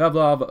silence.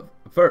 Pavlov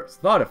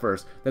thought at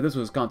first that this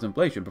was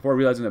contemplation, before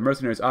realizing that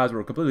mercenaries' eyes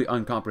were completely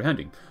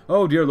uncomprehending.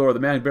 Oh dear lord, the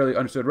man barely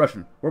understood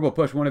Russian. WerBell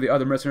pushed one of the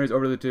other mercenaries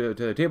over to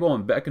the table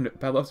and beckoned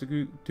Pavlov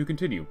to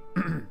continue.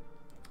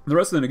 The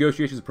rest of the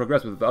negotiations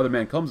progressed with the other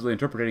man clumsily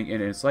interpreting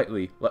in a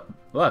slightly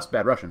less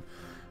bad Russian.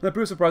 That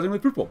proved surprisingly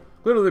fruitful.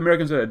 Clearly the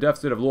Americans had a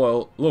deficit of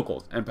loyal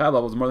locals, and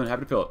Pavlov was more than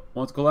happy to fill it.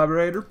 Once a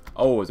collaborator?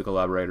 Always a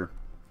collaborator.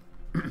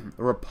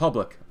 A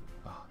republic.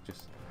 Oh,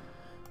 just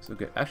so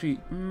good. Actually,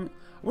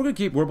 we're going to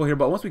keep WerBell here,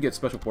 but once we get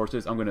special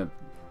forces, I'm going to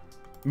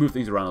move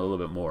things around a little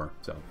bit more.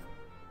 So,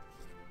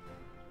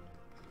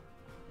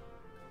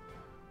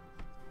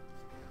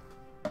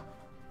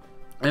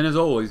 and as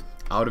always,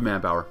 out of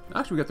manpower.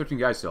 Actually, we got 13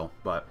 guys still,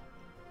 but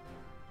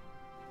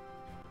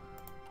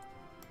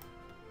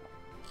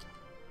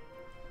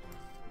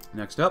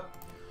next up,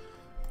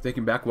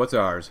 taking back what's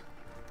ours.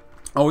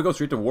 Oh, we go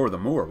straight to war with the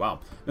Moor.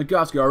 Wow.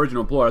 Matkovsky, our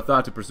original employer,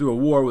 thought to pursue a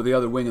war with the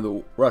other wing of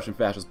the Russian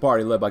fascist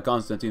party led by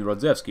Konstantin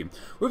Rodzewski.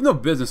 We have no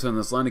business in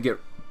this land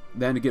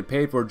than to get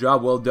paid for a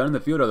job well done in the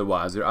field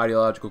otherwise. Their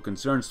ideological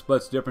concerns,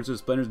 splits, differences,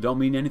 splinters don't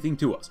mean anything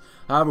to us.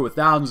 However, with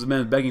thousands of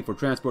men begging for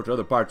transport to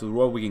other parts of the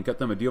world, we can cut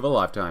them a deal of a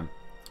lifetime.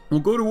 We'll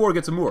go to war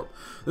against the Moor.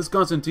 This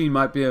Constantine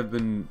might have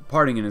been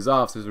partying in his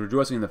offices,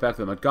 rejoicing in the fact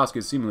that Matkovsky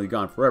is seemingly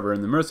gone forever,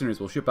 and the mercenaries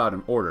will ship out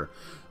in order.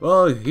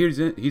 Well, he's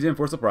in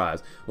for a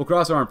surprise. We'll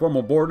cross our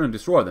informal border and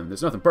destroy them.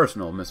 There's nothing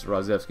personal, Mr.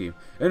 Rodzewski.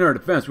 In our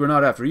defense, we're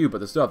not after you, but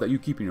the stuff that you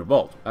keep in your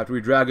vault. After we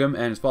drag him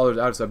and his followers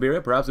out of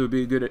Siberia, perhaps it would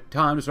be a good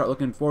time to start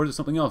looking forward to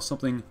something else,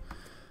 something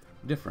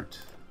different.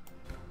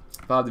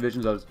 5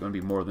 divisions is going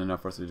to be more than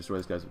enough for us to destroy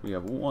these guys. We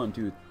have 1,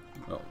 2...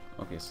 Oh,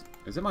 okay.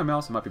 Is it my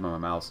mouse? It might be my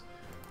mouse.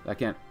 I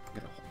can't...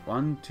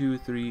 1, 2,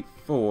 3,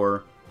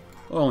 4.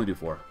 We'll only do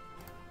 4.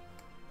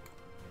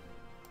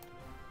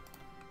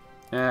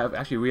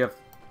 Actually, we have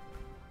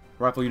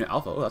Rifle Unit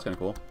Alpha. Oh, that's kind of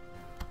cool.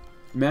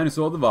 Man who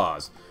sold the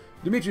vase.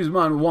 Dimitri's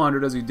mind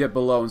wandered as he dipped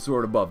below and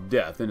soared above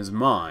death. In his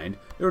mind,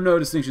 there were no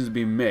distinctions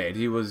being made.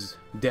 He was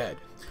dead.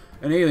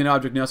 An alien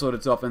object nestled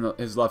itself in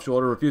his left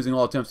shoulder, refusing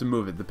all attempts to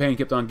move it. The pain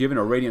kept on giving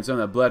a radiant sun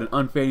that bled an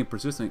unfading,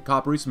 persistent,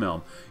 coppery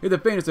smell. He had the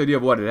faintest idea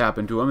of what had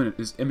happened to him, and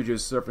his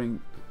images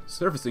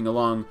surfacing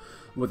along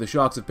with the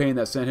shocks of pain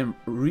that sent him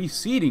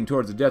receding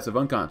towards the depths of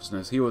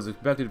unconsciousness. He was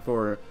expecting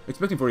for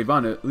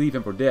Ivan to leave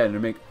him for dead and to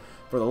make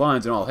for the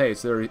lines in all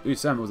haste. Their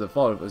resentment was a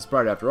fault of his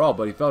pride after all,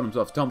 but he felt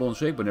himself tumble and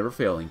shake, but never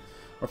falling.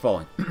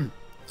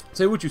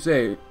 Say what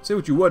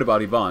you would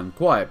about Ivan,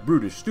 quiet,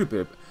 brutish,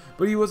 stupid,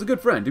 But he was a good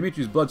friend.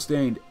 Dimitri's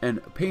blood-stained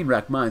and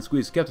pain-racked mind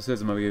squeezed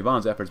skepticism of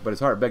Ivan's efforts, but his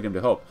heart begged him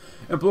to hope.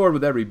 Implored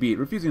with every beat,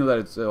 refusing to let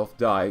itself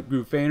die, it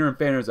grew fainter and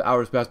fainter as the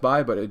hours passed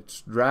by, but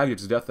it dragged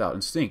its death out.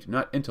 Instinct,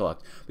 not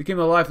intellect, became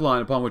the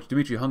lifeline upon which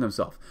Dimitri hung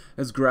himself.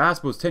 His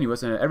grasp was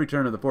tenuous, and at every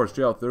turn of the forest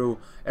trail, through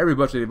every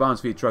bush that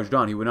Ivan's feet trudged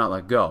on, he would not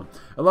let go.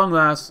 At long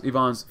last,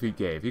 Ivan's feet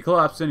gave. He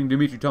collapsed, sending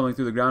Dimitri tumbling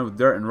through the ground with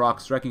dirt and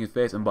rocks striking his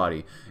face and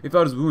body. He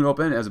felt his wound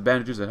open as the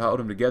bandages that held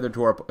him together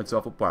tore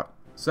itself apart.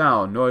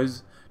 Sound,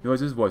 noises,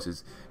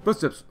 voices.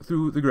 Footsteps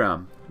through the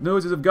ground.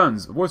 Noises of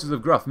guns, voices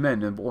of gruff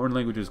men in foreign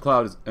languages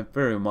clouded his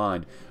inferior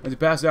mind. As he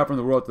passed out from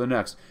the world to the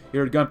next, he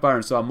heard gunfire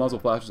and saw muzzle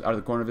flashes out of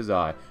the corner of his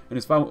eye. In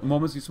his final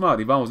moments he smiled.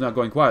 Ivan was not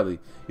going quietly.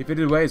 He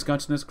faded away, his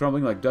consciousness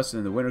crumbling like dust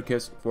in the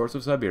winter-kissed forests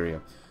of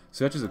Siberia.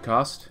 Such is the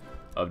cost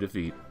of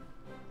defeat.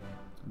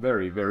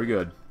 Very, very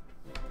good.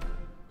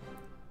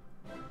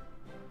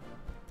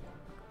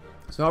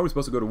 So how are we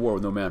supposed to go to war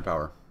with no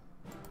manpower?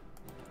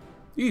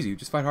 Easy,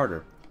 just fight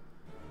harder.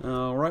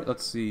 Alright,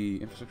 let's see.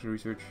 Infrastructure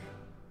research.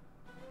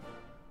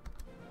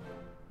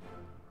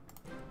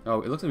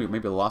 Oh, it looks like we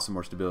maybe lost some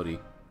more stability.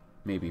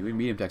 Maybe. We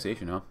medium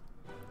taxation, huh?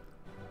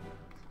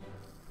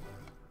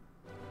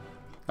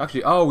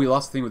 Actually, oh, we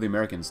lost the thing with the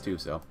Americans, too,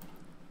 so.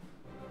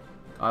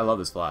 I love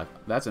this flag.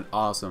 That's an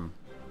awesome,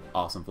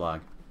 awesome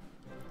flag.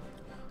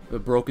 The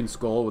broken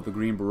skull with the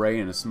green beret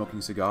and a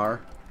smoking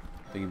cigar.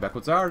 Taking back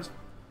what's ours.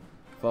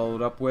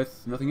 Followed up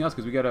with nothing else,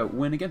 because we gotta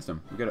win against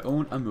them. We gotta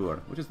own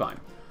Amur, which is fine.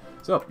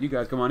 So, you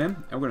guys come on in,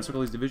 and we're going to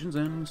circle these divisions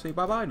and say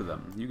bye-bye to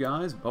them. You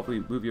guys,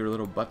 hopefully move your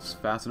little butts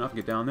fast enough to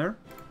get down there.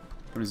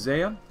 Come to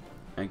Zaya,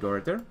 and go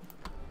right there.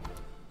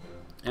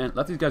 And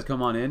let these guys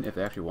come on in if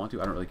they actually want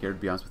to. I don't really care, to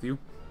be honest with you.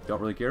 Don't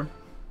really care.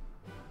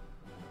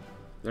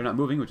 They're not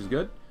moving, which is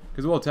good.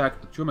 Because we'll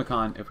attack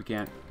Chumakan if we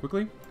can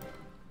quickly.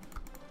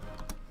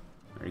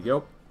 There you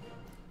go.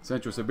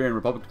 Central Siberian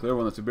Republic declare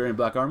one of the Siberian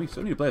Black Army.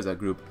 Still need to play as that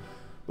group.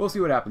 We'll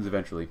see what happens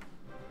eventually.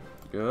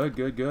 Good,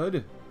 good,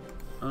 good.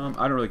 I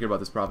don't really care about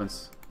this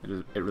province.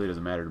 It really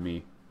doesn't matter to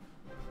me.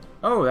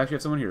 Oh, they actually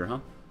have someone here, huh?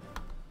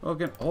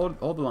 Okay, hold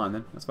the line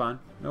then. That's fine.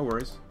 No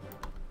worries.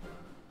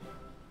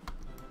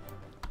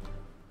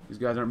 These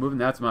guys aren't moving.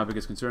 That's my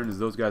biggest concern, is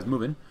those guys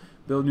moving.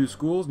 Build new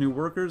schools, new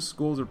workers.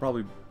 Schools are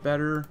probably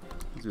better.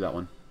 Let's do that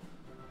one.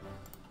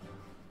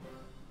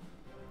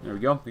 There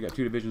we go. We got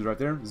 2 divisions right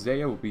there.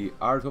 Zaya will be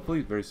ours,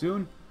 hopefully, very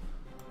soon.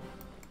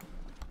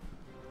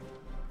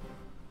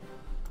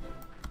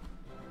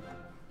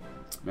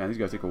 Man, these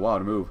guys take a while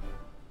to move.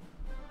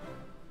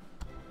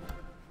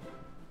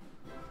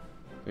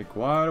 Take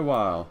quite a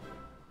while.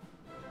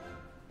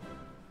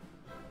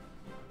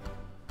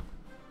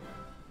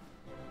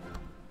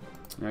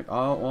 Like,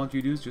 all I want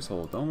you to do is just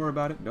hold. Don't worry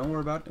about it. Don't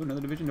worry about it. Oh,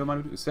 another division. Don't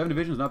mind it. 7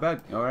 divisions, not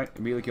bad. Alright,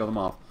 immediately kill them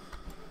off.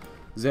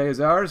 Zay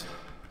is ours.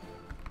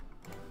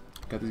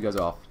 Cut these guys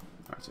off.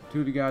 Alright, so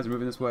 2 of you guys are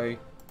moving this way.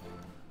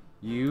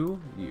 You're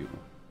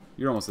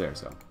almost there,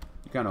 so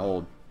you kind of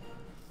hold.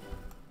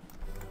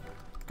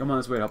 Come on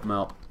this way to help them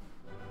out.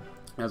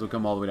 As we'll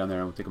come all the way down there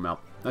and we'll take them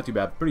out. Not too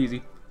bad. Pretty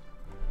easy.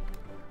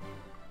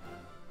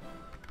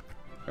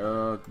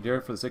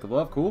 Derek for the sake of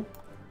love. Cool.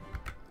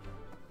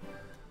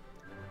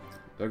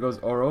 There goes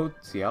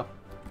Orotia.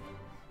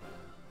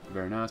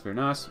 Very nice, very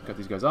nice. Cut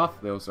these guys off.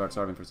 They'll start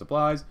starving for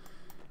supplies,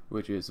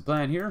 which is the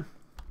plan here.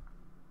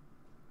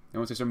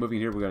 And once they start moving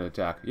here, we're going to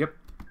attack. Yep.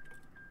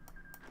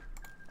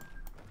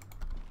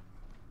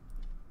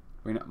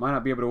 We might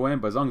not be able to win,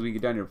 but as long as we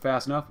get down here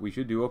fast enough, we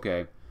should do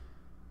okay.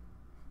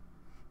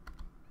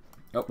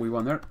 Oh, we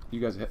won there. You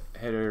guys head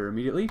here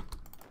immediately.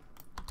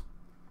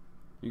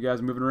 You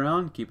guys moving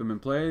around. Keep them in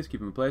place.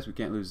 Keep them in place. We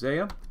can't lose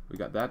Zaya. We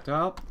got that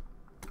tile.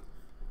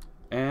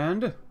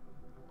 And...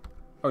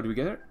 oh, did we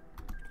get it?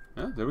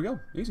 Yeah, there we go.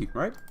 Easy,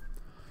 right?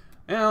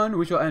 And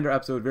we shall end our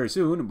episode very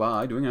soon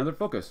by doing another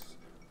focus.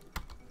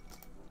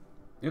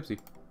 Oopsie.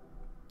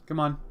 Come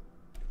on.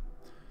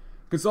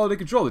 Consolidate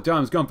control. The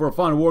time has come for a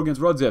final war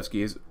against Rodzewski.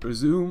 His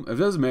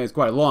resume is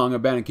quite long. A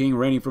bandit king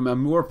reigning from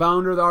Amur,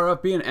 founder of the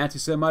RFP, and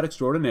anti-Semite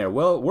extraordinaire.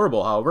 Well,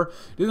 WerBell, however,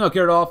 does not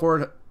care at all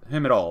for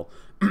him at all,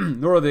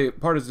 nor are the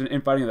partisan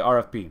infighting of the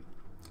RFP.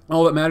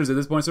 All that matters at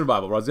this point is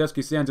survival.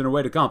 Rodzewski stands in a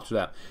way to accomplish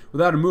that.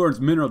 Without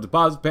Amur's mineral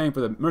deposits, paying for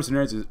the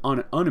mercenaries on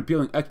an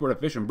unappealing export of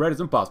fish and bread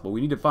is impossible.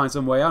 We need to find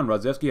some way out, and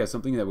Rodzewski has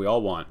something that we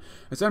all want.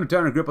 It's time to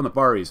tighten our grip on the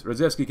Far East.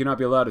 Rodzewski cannot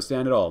be allowed to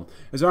stand at all.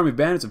 His army of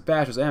bandits and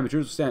fascist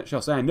amateurs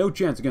shall stand no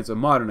chance against a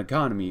modern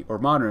economy or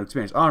modern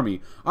experienced army,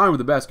 armed with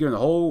the best gear in the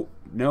whole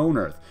known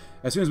earth.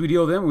 As soon as we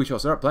deal with them, we shall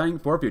start planning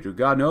for our future.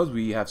 God knows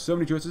we have so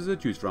many choices to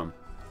choose from.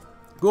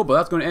 Cool, but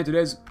that's going to end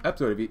today's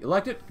episode. If you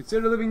liked it,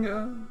 consider leaving,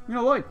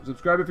 like,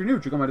 subscribe if you're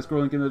new. Check out my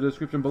Discord link in the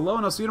description below,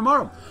 and I'll see you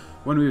tomorrow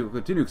when we will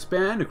continue to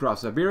expand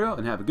across Siberia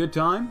and have a good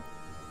time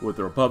with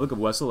the Republic of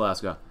West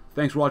Alaska.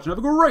 Thanks for watching. Have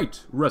a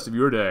great rest of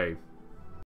your day.